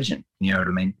a religion, you know what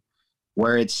I mean?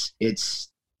 Where it's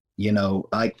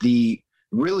like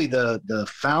the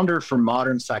founder for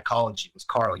modern psychology was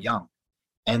Carl Jung.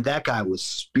 And that guy was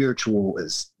spiritual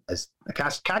as can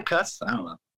I cuss? I don't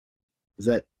know. Is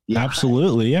that? Yeah.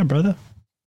 Absolutely. Yeah, brother.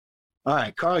 All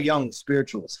right. Carl Jung was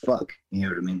spiritual as fuck. You know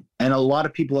what I mean? And a lot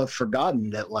of people have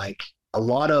forgotten that like a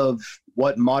lot of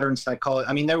what modern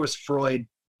psychology, there was Freud.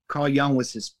 Carl Jung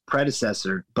was his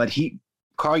predecessor, but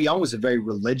Carl Jung was a very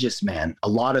religious man. A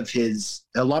lot of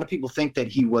people think that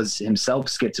he was himself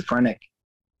schizophrenic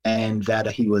and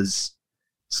that he was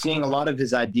seeing a lot of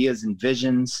his ideas and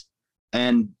visions.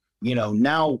 And,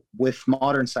 now with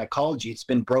modern psychology, it's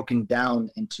been broken down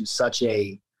into such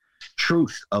a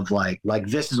truth of like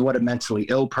this is what a mentally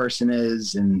ill person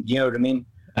is. And you know what I mean?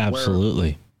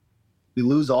 Absolutely. Where we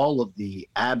lose all of the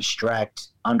abstract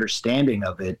understanding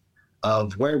of it,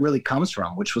 of where it really comes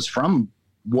from, which was from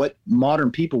what modern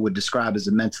people would describe as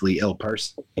a mentally ill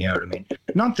person. You know what I mean?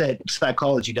 Not that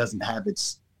psychology doesn't have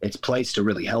its place to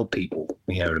really help people.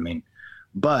 You know what I mean?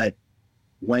 But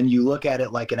when you look at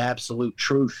it like an absolute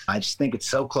truth, I just think it's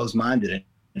so close-minded,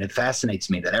 and it fascinates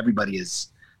me that everybody is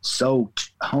so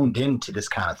honed into this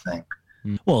kind of thing.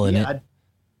 Well,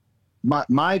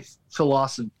 my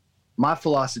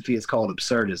philosophy is called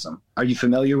absurdism. Are you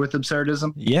familiar with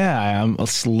absurdism? Yeah, I'm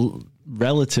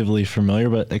relatively familiar,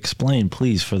 but explain,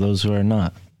 please, for those who are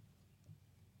not.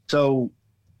 So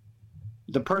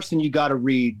the person you got to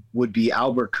read would be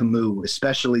Albert Camus,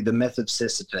 especially The Myth of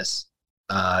Sisyphus,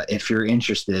 if you're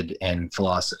interested in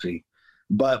philosophy.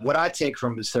 But what I take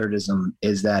from absurdism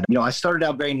is that, I started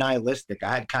out very nihilistic.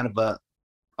 I had kind of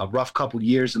a rough couple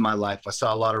years of my life. I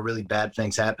saw a lot of really bad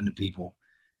things happen to people.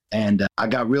 And I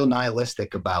got real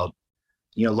nihilistic about,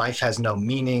 life has no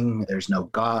meaning. There's no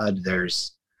God.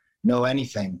 There's no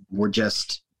anything. We're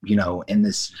just, in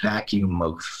this vacuum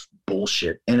of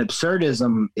bullshit. And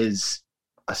absurdism is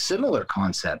a similar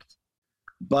concept.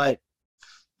 But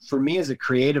for me as a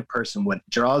creative person, what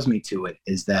draws me to it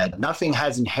is that nothing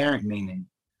has inherent meaning.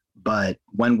 But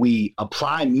when we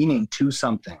apply meaning to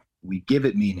something, we give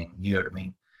it meaning. You know what I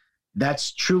mean?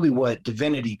 That's truly what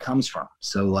divinity comes from.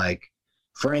 So like,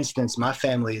 for instance, my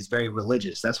family is very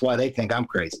religious. That's why they think I'm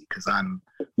crazy, because I'm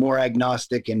more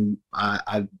agnostic and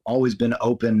I've always been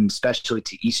open, especially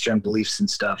to Eastern beliefs and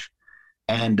stuff.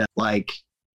 And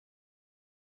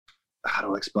how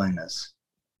do I explain this?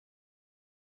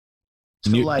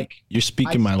 So You- like You're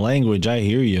speaking my language. I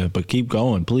hear you, but keep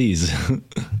going, please.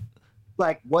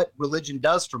 like what religion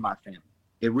does for my family.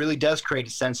 It really does create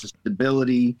a sense of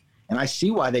stability, and I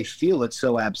see why they feel it's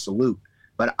so absolute.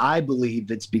 But I believe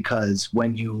it's because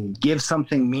when you give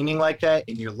something meaning like that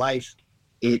in your life,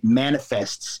 it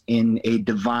manifests in a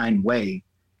divine way,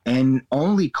 and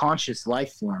only conscious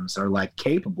life forms are like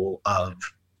capable of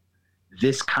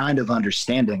this kind of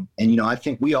understanding. And I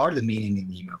think we are the meaning in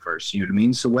the universe. You know what I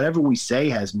mean? So whatever we say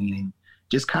has meaning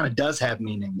just kind of does have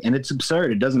meaning, and it's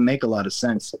absurd. It doesn't make a lot of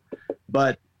sense.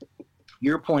 But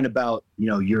your point about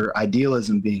your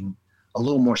idealism being a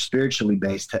little more spiritually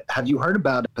based, have you heard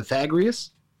about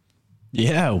Pythagoras?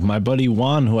 Yeah, my buddy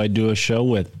Juan, who I do a show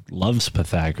with, loves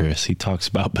Pythagoras. He talks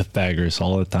about Pythagoras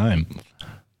all the time.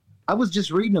 I was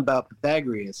just reading about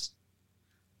Pythagoras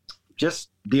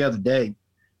just the other day,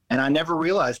 and I never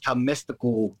realized how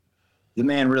mystical the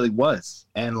man really was.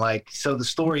 And so the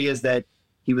story is that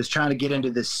he was trying to get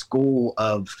into this school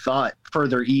of thought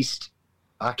further east.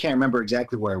 I can't remember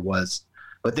exactly where it was,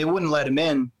 but they wouldn't let him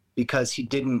in because he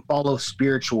didn't follow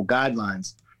spiritual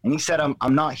guidelines. And he said,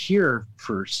 I'm not here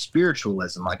for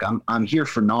spiritualism. I'm here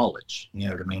for knowledge. You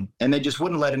know what I mean? And they just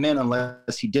wouldn't let him in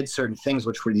unless he did certain things,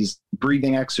 which were these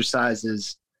breathing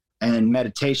exercises and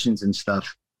meditations and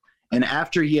stuff. And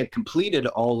after he had completed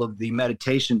all of the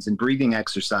meditations and breathing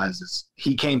exercises,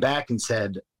 he came back and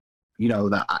said,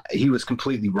 that he was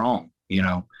completely wrong,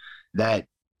 that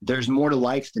there's more to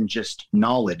life than just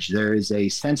knowledge. There is a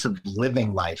sense of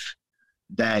living life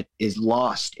that is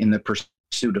lost in the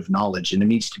pursuit of knowledge, and it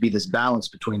needs to be this balance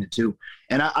between the two.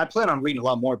 And I plan on reading a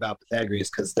lot more about Pythagoras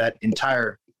because that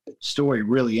entire story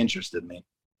really interested me.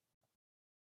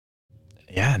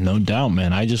 Yeah, no doubt,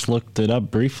 man. I just looked it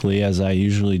up briefly, as I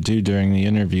usually do during the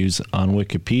interviews on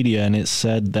Wikipedia, and it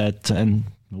said that, and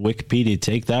Wikipedia,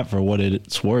 take that for what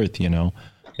it's worth, it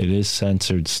is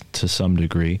censored to some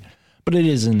degree, but it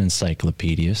is an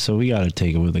encyclopedia, so we got to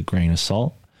take it with a grain of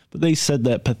salt. But they said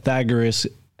that Pythagoras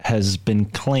has been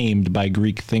claimed by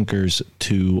Greek thinkers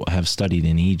to have studied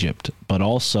in Egypt, but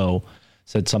also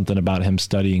said something about him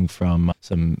studying from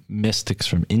some mystics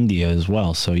from India as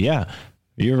well. So yeah,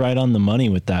 you're right on the money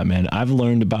with that, man. I've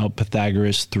learned about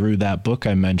Pythagoras through that book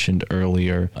I mentioned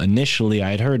earlier. Initially,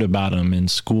 I'd heard about him in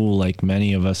school, like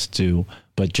many of us do,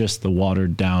 but just the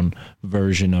watered down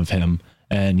version of him.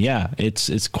 And yeah,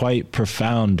 it's quite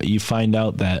profound. You find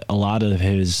out that a lot of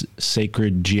his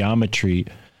sacred geometry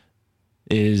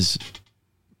is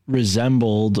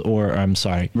resembled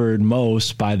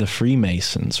most by the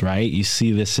Freemasons, right? You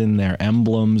see this in their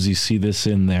emblems, you see this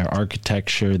in their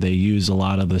architecture. They use a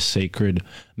lot of the sacred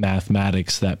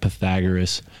mathematics that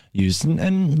Pythagoras used.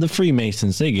 And the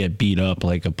Freemasons, they get beat up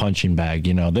like a punching bag.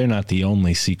 They're not the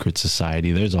only secret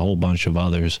society. There's a whole bunch of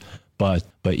others.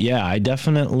 But yeah, I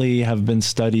definitely have been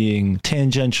studying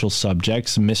tangential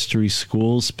subjects, mystery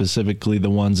schools, specifically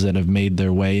the ones that have made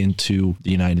their way into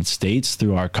the United States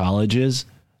through our colleges,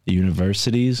 the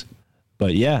universities.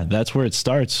 But yeah, that's where it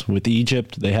starts. With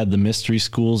Egypt, they had the mystery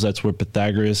schools. That's where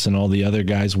Pythagoras and all the other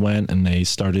guys went, and they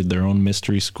started their own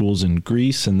mystery schools in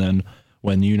Greece. And then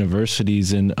when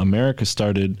universities in America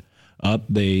started up,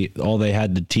 all they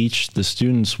had to teach the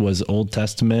students was Old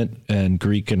Testament and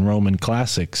Greek and Roman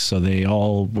classics. So they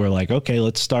all were like, okay,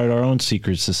 let's start our own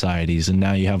secret societies. And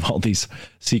now you have all these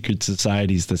secret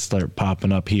societies that start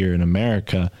popping up here in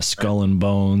America, Skull and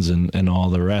Bones and all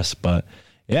the rest. But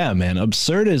yeah, man,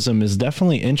 absurdism is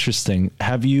definitely interesting.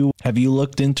 Have you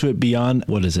looked into it beyond,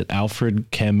 what is it, Alfred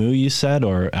Camus, you said,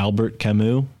 or Albert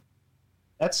Camus?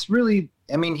 That's really,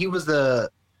 he was the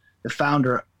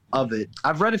founder of it.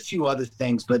 I've read a few other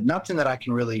things, but nothing that I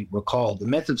can really recall. The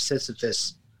myth of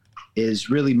Sisyphus is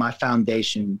really my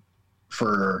foundation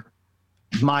for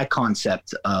my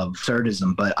concept of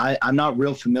absurdism, but I'm not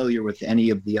real familiar with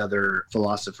any of the other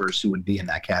philosophers who would be in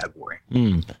that category.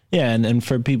 Yeah, and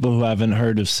for people who haven't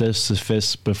heard of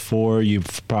Sisyphus before,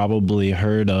 you've probably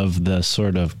heard of the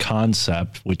sort of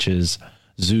concept, which is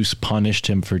Zeus punished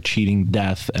him for cheating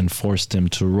death and forced him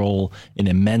to roll an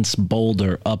immense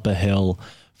boulder up a hill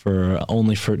for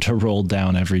it to roll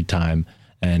down every time.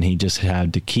 And he just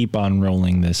had to keep on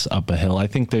rolling this up a hill. I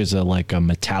think there's a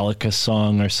Metallica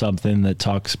song or something that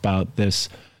talks about this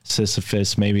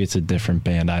Sisyphus. Maybe it's a different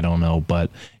band, I don't know.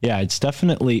 But yeah, it's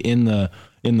definitely in the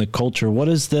culture. What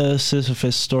does the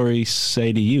Sisyphus story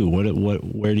say to you?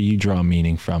 Where do you draw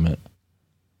meaning from it?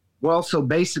 Well, so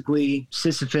basically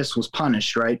Sisyphus was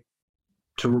punished, right,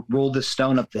 to roll this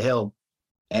stone up the hill.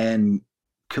 And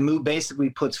Camus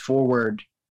basically puts forward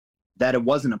that it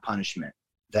wasn't a punishment,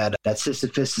 that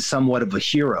Sisyphus is somewhat of a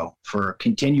hero for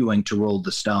continuing to roll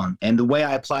the stone. And the way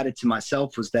I applied it to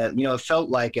myself was that, you know, it felt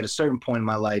like at a certain point in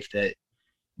my life that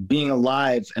being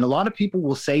alive, and a lot of people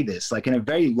will say this like in a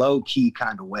very low key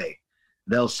kind of way.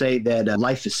 They'll say that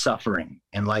life is suffering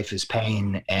and life is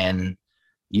pain and,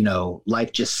 you know,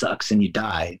 life just sucks and you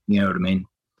die. You know what I mean?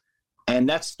 And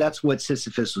that's what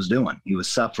Sisyphus was doing. He was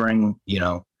suffering, you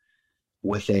know,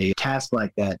 with a task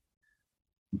like that.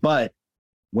 But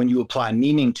when you apply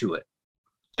meaning to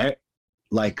it,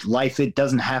 like life, it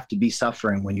doesn't have to be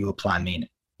suffering when you apply meaning.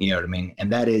 You know what I mean?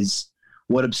 And that is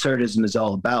what absurdism is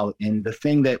all about. And the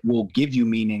thing that will give you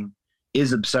meaning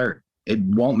is absurd. It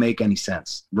won't make any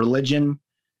sense. Religion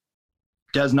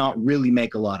does not really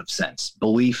make a lot of sense.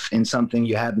 Belief in something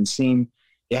you haven't seen,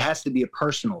 it has to be a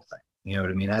personal thing. You know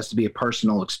what I mean? It has to be a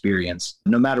personal experience,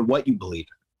 no matter what you believe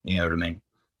in. You know what I mean?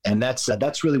 And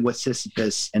that's really what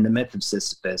Sisyphus and the myth of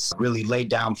Sisyphus really laid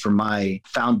down for my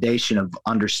foundation of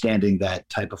understanding that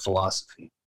type of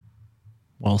philosophy.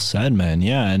 Well said, man.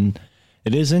 Yeah, and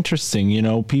it is interesting, you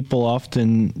know, people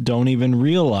often don't even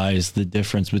realize the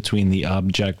difference between the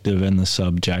objective and the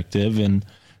subjective, and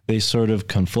they sort of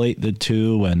conflate the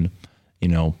two. And, you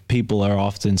know, people are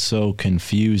often so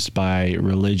confused by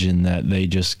religion that they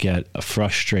just get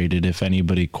frustrated if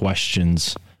anybody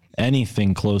questions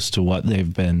anything close to what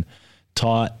they've been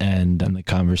taught, and then the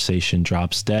conversation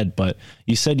drops dead. But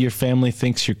you said your family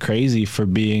thinks you're crazy for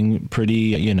being pretty,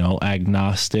 you know,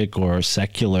 agnostic or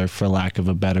secular, for lack of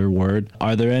a better word.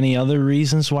 Are there any other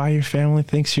reasons why your family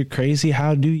thinks you're crazy?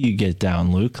 How do you get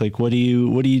down, Luke? Like, what do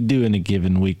you do in a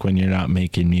given week when you're not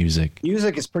making music?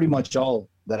 Music is pretty much all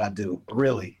that I do,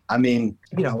 really. I mean,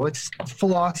 you know, it's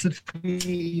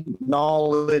philosophy,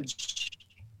 knowledge,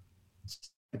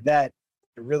 that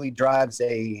really drives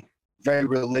a very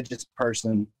religious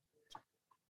person,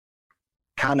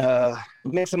 kind of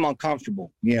makes them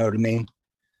uncomfortable. You know what I mean?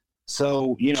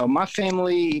 So, you know, my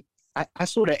family, I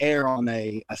sort of err on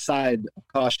a side of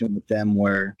caution with them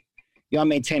where, you know, I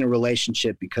maintain a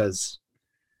relationship because,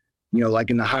 you know,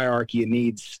 like in the hierarchy of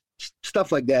needs,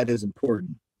 stuff like that is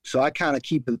important. So I kind of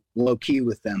keep it low key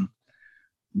with them,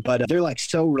 but they're like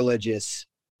so religious,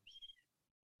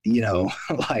 you know,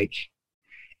 like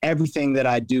everything that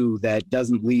I do that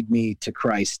doesn't lead me to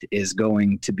Christ is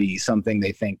going to be something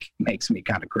they think makes me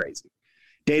kind of crazy.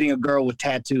 Dating a girl with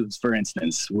tattoos, for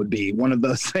instance, would be one of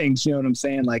those things, you know what I'm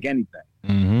saying? Like anything.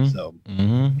 Mm-hmm. So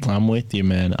I'm with you,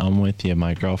 man. I'm with you.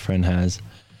 My girlfriend has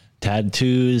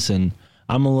tattoos, and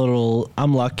I'm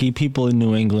lucky. People in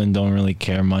New England don't really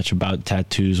care much about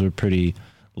tattoos. We're pretty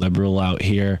liberal out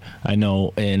here. I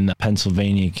know in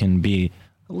Pennsylvania it can be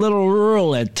a little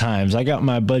rural at times. I got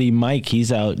my buddy Mike.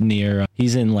 He's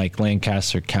in like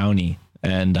Lancaster County,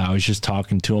 and I was just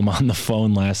talking to him on the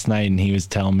phone last night, and he was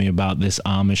telling me about this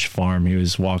Amish farm he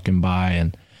was walking by,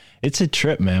 and it's a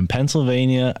trip, man.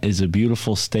 Pennsylvania is a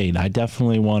beautiful state. I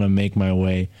definitely want to make my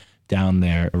way down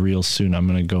there real soon. I'm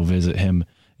going to go visit him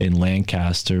in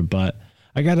Lancaster, but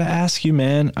I got to ask you,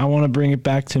 man, I want to bring it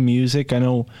back to music. I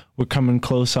know we're coming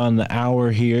close on the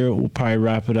hour here. We'll probably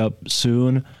wrap it up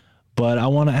soon. But I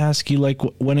want to ask you, like,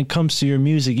 when it comes to your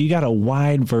music, you got a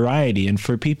wide variety. And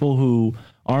for people who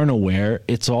aren't aware,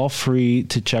 it's all free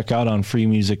to check out on Free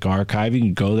Music Archive. You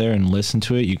can go there and listen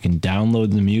to it. You can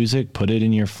download the music, put it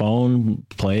in your phone,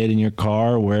 play it in your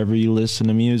car, wherever you listen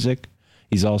to music.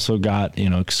 He's also got, you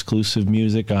know, exclusive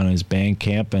music on his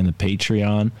Bandcamp and the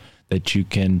Patreon that you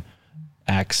can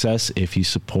access if you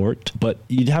support. But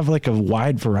you'd have like a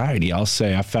wide variety. I'll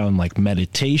say I found like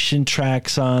meditation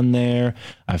tracks on there.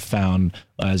 I found,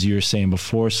 as you were saying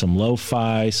before, some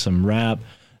lo-fi, some rap.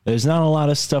 There's not a lot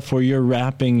of stuff where you're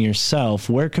rapping yourself.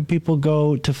 Where could people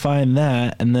go to find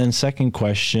that? And then second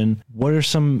question, what are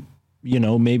some, you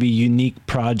know, maybe unique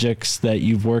projects that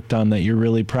you've worked on that you're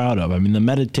really proud of? I mean, the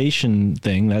meditation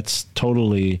thing, that's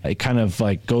totally, it kind of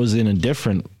like goes in a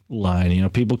different line. You know,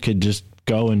 people could just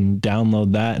go and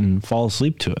download that and fall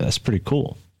asleep to it. That's pretty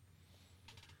cool.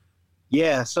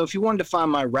 Yeah. So if you wanted to find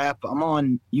my rap,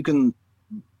 you can,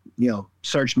 you know,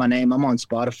 search my name. I'm on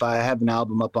Spotify. I have an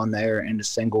album up on there and a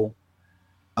single.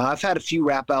 I've had a few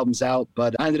rap albums out,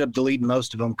 but I ended up deleting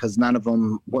most of them because none of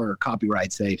them were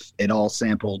copyright safe. It all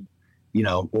sampled, you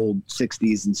know, old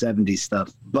 60s and 70s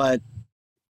stuff. But,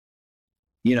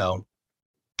 you know,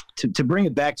 to bring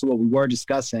it back to what we were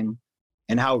discussing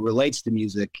and how it relates to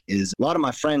music, is a lot of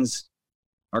my friends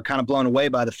are kind of blown away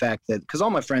by the fact that, because all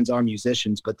my friends are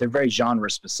musicians, but they're very genre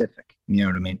specific. You know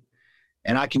what I mean?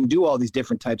 And I can do all these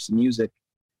different types of music.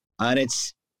 And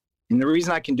the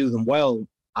reason I can do them well,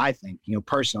 I think, you know,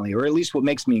 personally, or at least what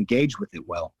makes me engage with it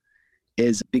well,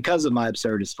 is because of my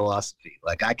absurdist philosophy.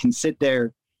 Like I can sit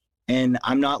there And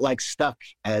I'm not like stuck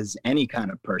as any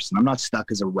kind of person. I'm not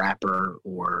stuck as a rapper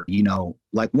or, you know,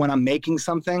 like when I'm making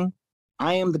something,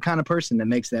 I am the kind of person that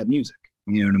makes that music.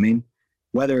 You know what I mean?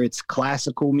 Whether it's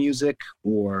classical music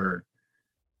or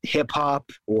hip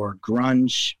hop or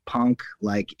grunge, punk,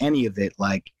 like any of it,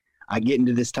 like I get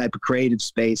into this type of creative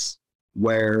space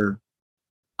where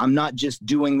I'm not just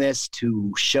doing this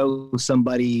to show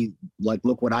somebody like,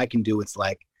 look what I can do. It's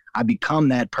like I become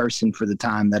that person for the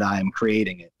time that I am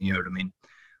creating it. You know what I mean?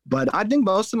 But I think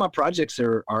most of my projects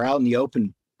are out in the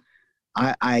open.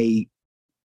 I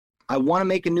want to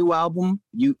make a new album,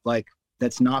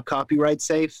 that's not copyright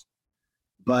safe,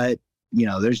 but you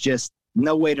know, there's just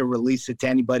no way to release it to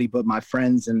anybody but my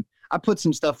friends. And I put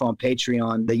some stuff on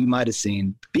Patreon that you might have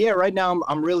seen. But yeah, right now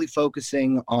I'm really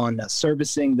focusing on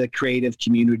servicing the creative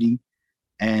community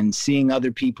and seeing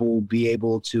other people be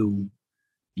able to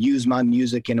use my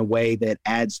music in a way that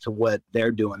adds to what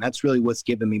they're doing. That's really what's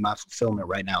giving me my fulfillment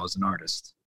right now as an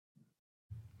artist.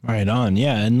 Right on.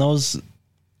 Yeah. And those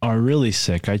are really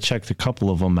sick. I checked a couple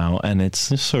of them out, and it's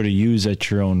just sort of use at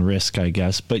your own risk, I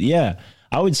guess. But yeah,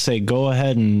 I would say go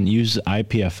ahead and use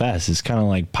IPFS. It's kind of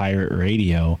like pirate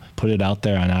radio. Put it out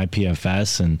there on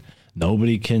IPFS, and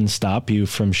nobody can stop you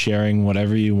from sharing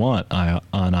whatever you want on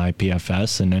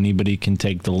IPFS, and anybody can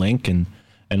take the link and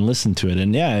listen to it.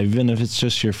 And yeah, even if it's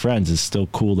just your friends, it's still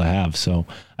cool to have. So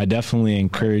I definitely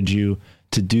encourage you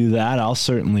to do that. I'll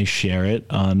certainly share it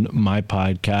on my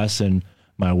podcast and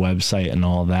my website and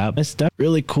all that. It's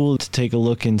really cool to take a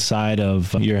look inside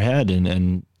of your head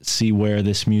and see where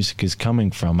this music is coming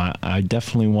from. I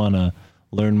definitely want to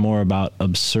learn more about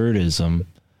absurdism.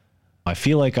 I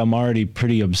feel like I'm already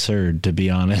pretty absurd, to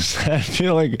be honest. I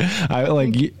feel like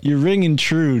you're ringing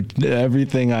true to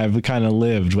everything I've kind of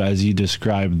lived as you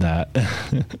described that.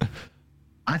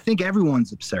 I think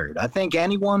everyone's absurd. I think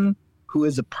anyone who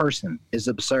is a person is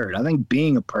absurd. I think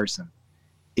being a person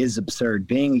is absurd.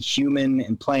 Being a human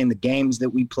and playing the games that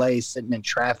we play, sitting in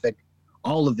traffic,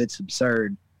 all of it's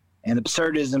absurd. And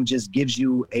absurdism just gives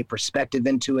you a perspective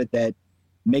into it that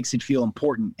makes it feel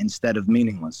important instead of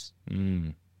meaningless.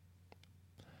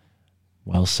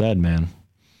 Well said, man.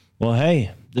 Well,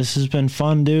 hey, this has been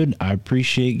fun, dude. I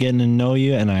appreciate getting to know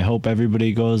you, and I hope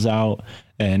everybody goes out.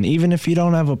 And even if you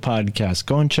don't have a podcast,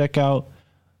 go and check out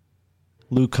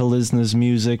Luke Halizna's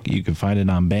music. You can find it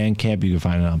on Bandcamp, you can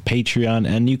find it on Patreon,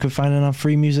 and you can find it on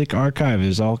Free Music Archive.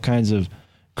 There's all kinds of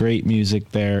great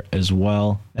music there as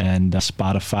well, and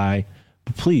Spotify.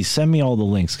 But please send me all the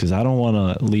links, because I don't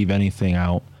want to leave anything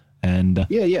out. And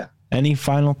yeah. Any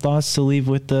final thoughts to leave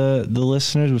with the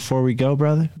listeners before we go,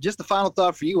 brother? Just a final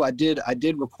thought for you. I did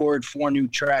record 4 new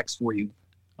tracks for you.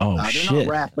 Oh, they're shit. not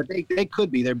rap, but they could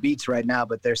be. They're beats right now,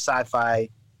 but they're sci-fi,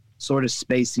 sort of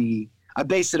spacey. I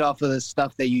based it off of the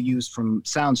stuff that you used from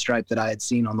Soundstripe that I had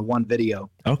seen on the one video.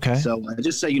 Okay. So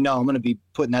just so you know, I'm going to be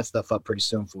putting that stuff up pretty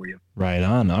soon for you. Right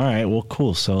on. All right. Well,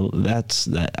 cool. So that's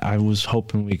that. I was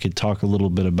hoping we could talk a little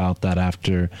bit about that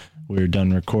after we're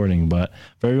done recording. But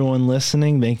for everyone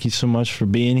listening, thank you so much for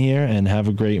being here, and have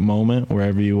a great moment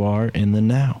wherever you are in the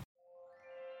now.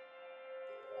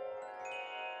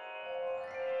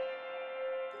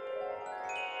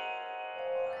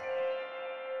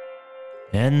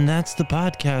 And that's the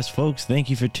podcast, folks. Thank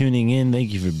you for tuning in.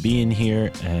 Thank you for being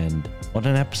here. And what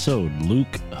an episode.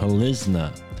 Luke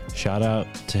Halizna. Shout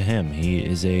out to him. He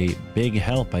is a big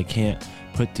help. I can't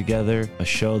put together a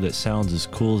show that sounds as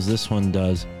cool as this one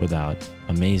does without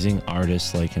amazing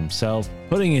artists like himself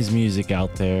putting his music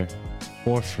out there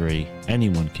for free.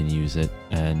 Anyone can use it.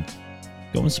 And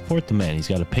go and support the man. He's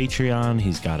got a Patreon,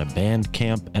 he's got a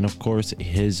Bandcamp, and of course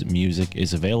his music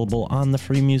is available on the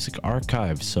Free Music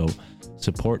Archive. So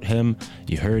support him.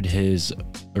 You heard his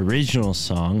original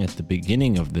song at the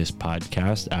beginning of this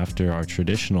podcast after our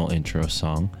traditional intro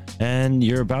song, and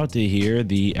you're about to hear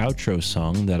the outro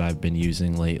song that I've been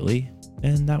using lately,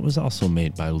 and that was also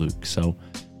made by Luke. So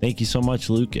thank you so much,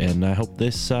 Luke, and I hope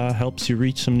this helps you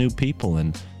reach some new people.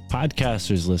 And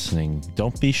podcasters listening,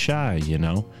 don't be shy.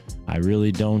 I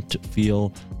really don't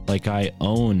feel like I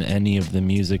own any of the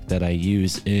music that I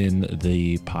use in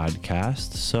the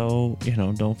podcast. So,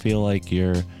 don't feel like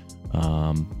you're,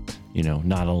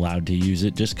 not allowed to use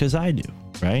it just because I do,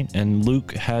 right? And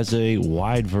Luke has a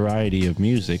wide variety of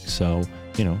music. So,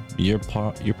 you're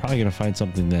probably going to find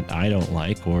something that I don't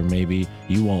like, or maybe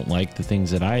you won't like the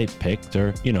things that I picked,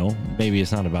 or, maybe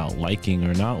it's not about liking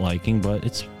or not liking, but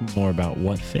it's more about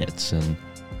what fits. And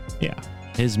yeah.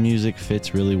 His music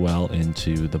fits really well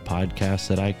into the podcast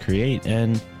that I create,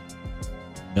 and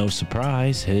no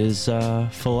surprise, his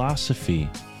philosophy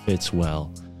fits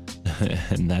well,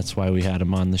 and that's why we had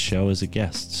him on the show as a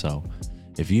guest. So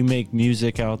If you make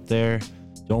music out there,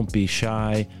 don't be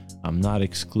shy. I'm not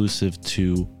exclusive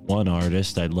to one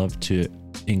artist. I'd love to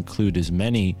include as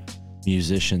many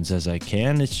musicians as I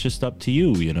can. It's just up to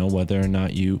you, you know, whether or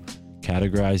not you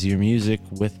categorize your music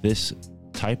with this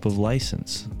type of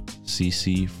license,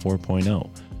 CC 4.0.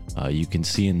 You can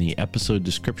see in the episode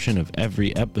description of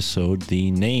every episode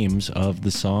the names of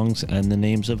the songs and the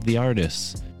names of the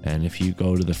artists. And if you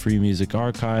go to the Free Music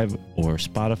Archive or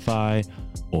Spotify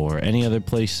or any other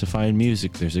place to find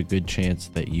music, there's a good chance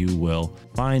that you will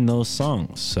find those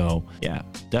songs. So yeah,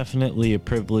 definitely a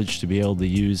privilege to be able to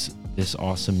use this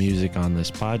awesome music on this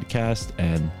podcast,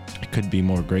 and I could be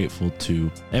more grateful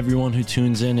to everyone who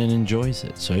tunes in and enjoys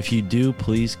it. So if you do,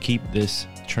 please keep this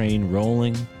train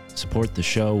rolling. Support the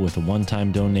show with a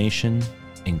one-time donation.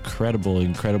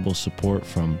 Incredible support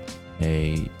from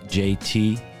a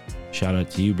JT. Shout out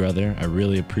to you, brother. I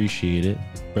really appreciate it.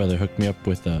 Brother hooked me up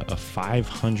with a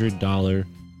 $500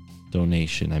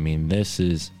 donation. I mean, this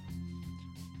is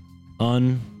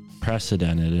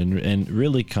unprecedented and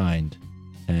really kind.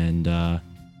 And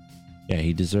yeah,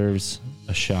 he deserves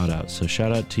a shout out. So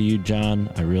shout out to you, John.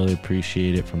 I really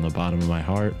appreciate it from the bottom of my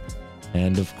heart.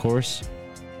 And of course,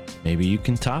 maybe you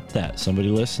can top that. Somebody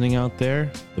listening out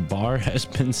there, the bar has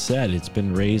been set. It's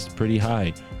been raised pretty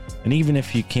high. And even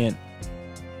if you can't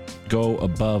go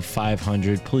above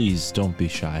 500, please don't be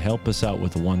shy. Help us out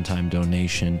with a one-time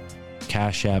donation.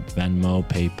 Cash App, Venmo,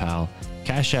 PayPal.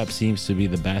 Cash App seems to be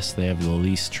the best. They have the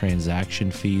least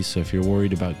transaction fees. So if you're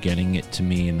worried about getting it to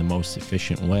me in the most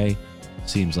efficient way,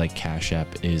 seems like Cash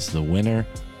App is the winner.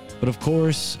 But of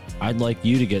course, I'd like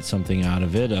you to get something out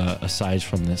of it, aside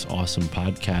from this awesome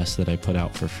podcast that I put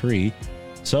out for free.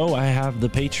 So I have the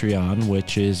Patreon,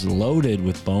 which is loaded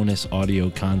with bonus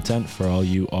audio content for all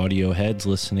you audio heads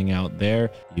listening out there.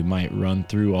 You might run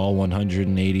through all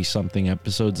 180 something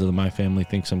episodes of the My Family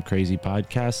Thinks I'm Crazy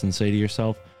podcast and say to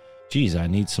yourself, geez, I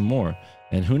need some more.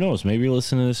 And who knows, maybe you'll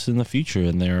listen to this in the future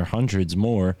and there are hundreds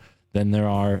more than there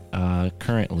are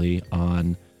currently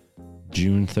on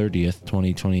June 30th,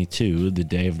 2022, the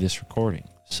day of this recording.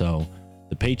 So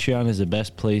the Patreon is the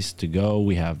best place to go.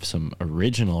 We have some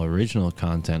original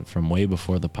content from way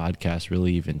before the podcast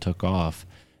really even took off.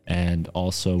 And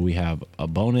also we have a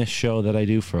bonus show that I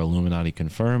do for Illuminati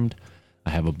Confirmed.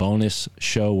 I have a bonus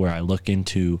show where I look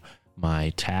into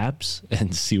my tabs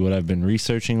and see what I've been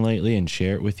researching lately and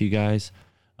share it with you guys.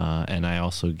 And I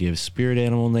also give spirit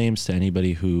animal names to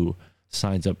anybody who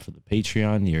signs up for the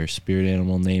Patreon. Your spirit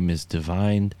animal name is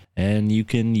divined and you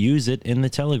can use it in the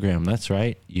Telegram. That's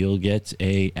right, you'll get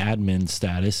a admin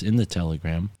status in the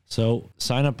Telegram. So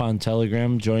sign up on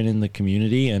Telegram, join in the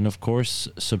community, and of course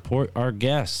support our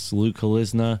guests, Luke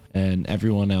Holizna and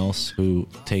everyone else who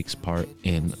takes part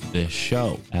in this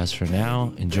show. As for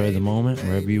now, enjoy the moment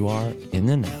wherever you are in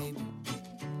the now.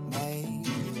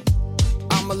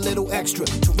 A little extra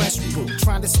terrestrial,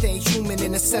 trying to stay human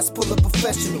in a cesspool of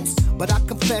professionals. But I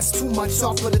confess too much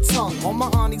off of the tongue. All my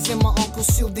aunties and my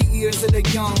uncles shield the ears of the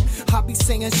young. I be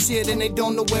saying shit and they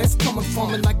don't know where it's coming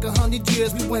from. In like 100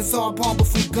 years we went Zarbomba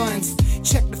from guns.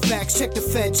 Check the facts, check the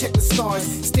Fed, check the stars.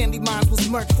 Stanley Mines was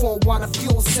murked for a water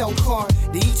fuel cell car.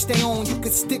 They each their own, you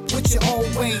could stick with your own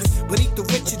ways, but eat the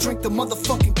rich and drink the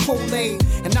motherfucking Kool-Aid.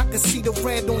 And I can see the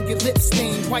red on your lip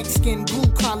stain. White skin, blue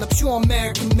collar, pure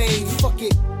American made. Fuck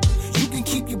it. You can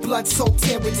keep your blood-soaked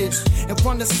heritage and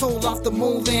run the soul off the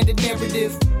moon-landed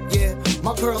narrative. Yeah,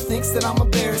 my girl thinks that I'm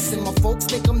embarrassing. My folks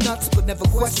think I'm nuts, but never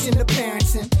question the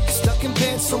parenting. Stuck in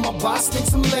bed, so my boss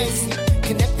thinks I'm lazy.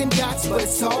 Connecting dots, but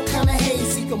it's all kinda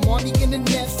hazy. I'm on the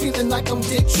internet, feeling like I'm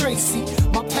Dick Tracy.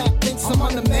 My pap thinks I'm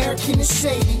un-American and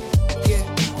shady. Yeah,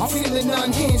 I'm feeling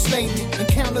unhinged lately.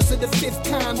 Encounters of the fifth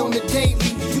kind on the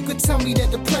daily. You could tell me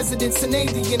that the president's an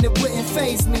alien, it wouldn't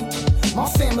faze me. My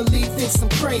family thinks I'm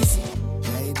crazy.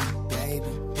 Baby,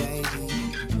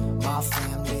 my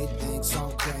family thinks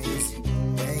I'm crazy.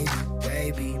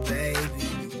 Baby.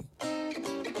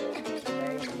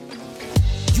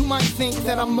 You might think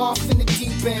that I'm off in the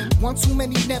deep end. One too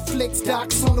many Netflix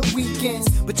docs on the weekends.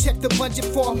 But check the budget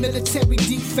for a military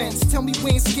defense. Tell me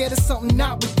we ain't scared of something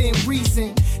not within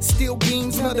reason. Steel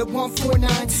beams, another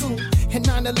 1492. And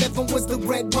 9/11 was the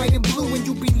red, white, and blue. And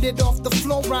you be lit off the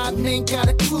floor riding, ain't got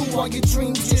a clue. All your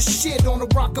dreams just shit on a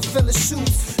Rockefeller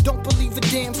shoes. Don't believe a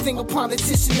damn thing a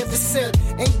politician ever said.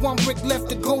 Ain't one brick left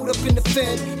to gold up in the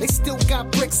Fed. They still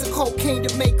got bricks of cocaine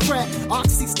to make crack.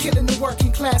 Oxy's killing the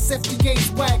working class,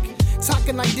 FDA's whack.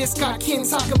 Talking like this, got kin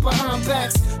talking behind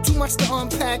backs. Too much to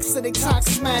unpack, so they talk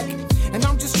smack. And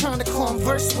I'm just trying to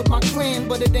converse with my clan,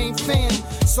 but it ain't fam.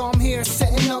 So I'm here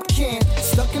setting up camp.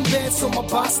 Stuck in bed, so my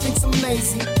boss thinks I'm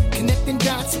lazy. Connecting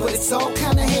dots, but it's all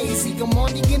kinda hazy. I'm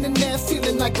on the internet, feeling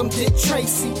like I'm Dick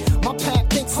Tracy. My pap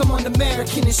thinks I'm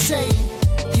un-American and shady.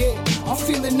 Yeah, I'm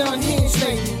feeling unhinged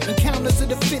lately. Encounters of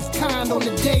the fifth kind on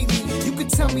the daily. You could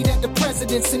tell me that the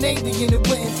president's an alien, it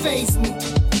wouldn't faze me.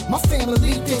 My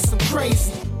family thinks I'm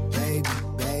crazy. Baby,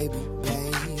 baby,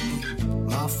 baby,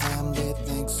 my family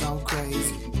thinks I'm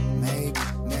crazy. Maybe,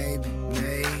 maybe,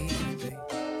 maybe,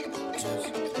 just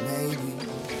maybe.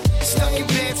 Stuck in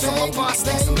bed, so my boss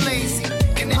thinks I'm lazy.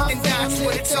 And that's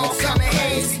what it's all kinda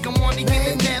hazy. I'm only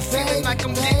getting that feeling like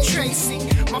I'm Dick Tracy.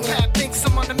 My pap thinks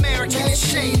I'm un-American and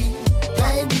shady.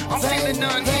 I'm feeling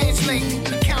unhinged lately.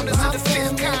 Encounters of the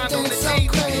fifth kind on the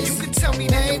daily. You could tell me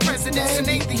that the president's an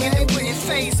alien, it wouldn't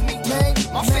faze me.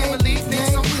 My family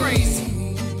thinks I'm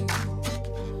crazy.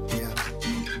 Yeah,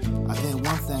 I think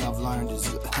one thing I've learned is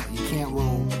you can't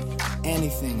rule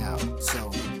anything out.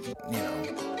 So,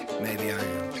 maybe I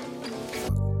am.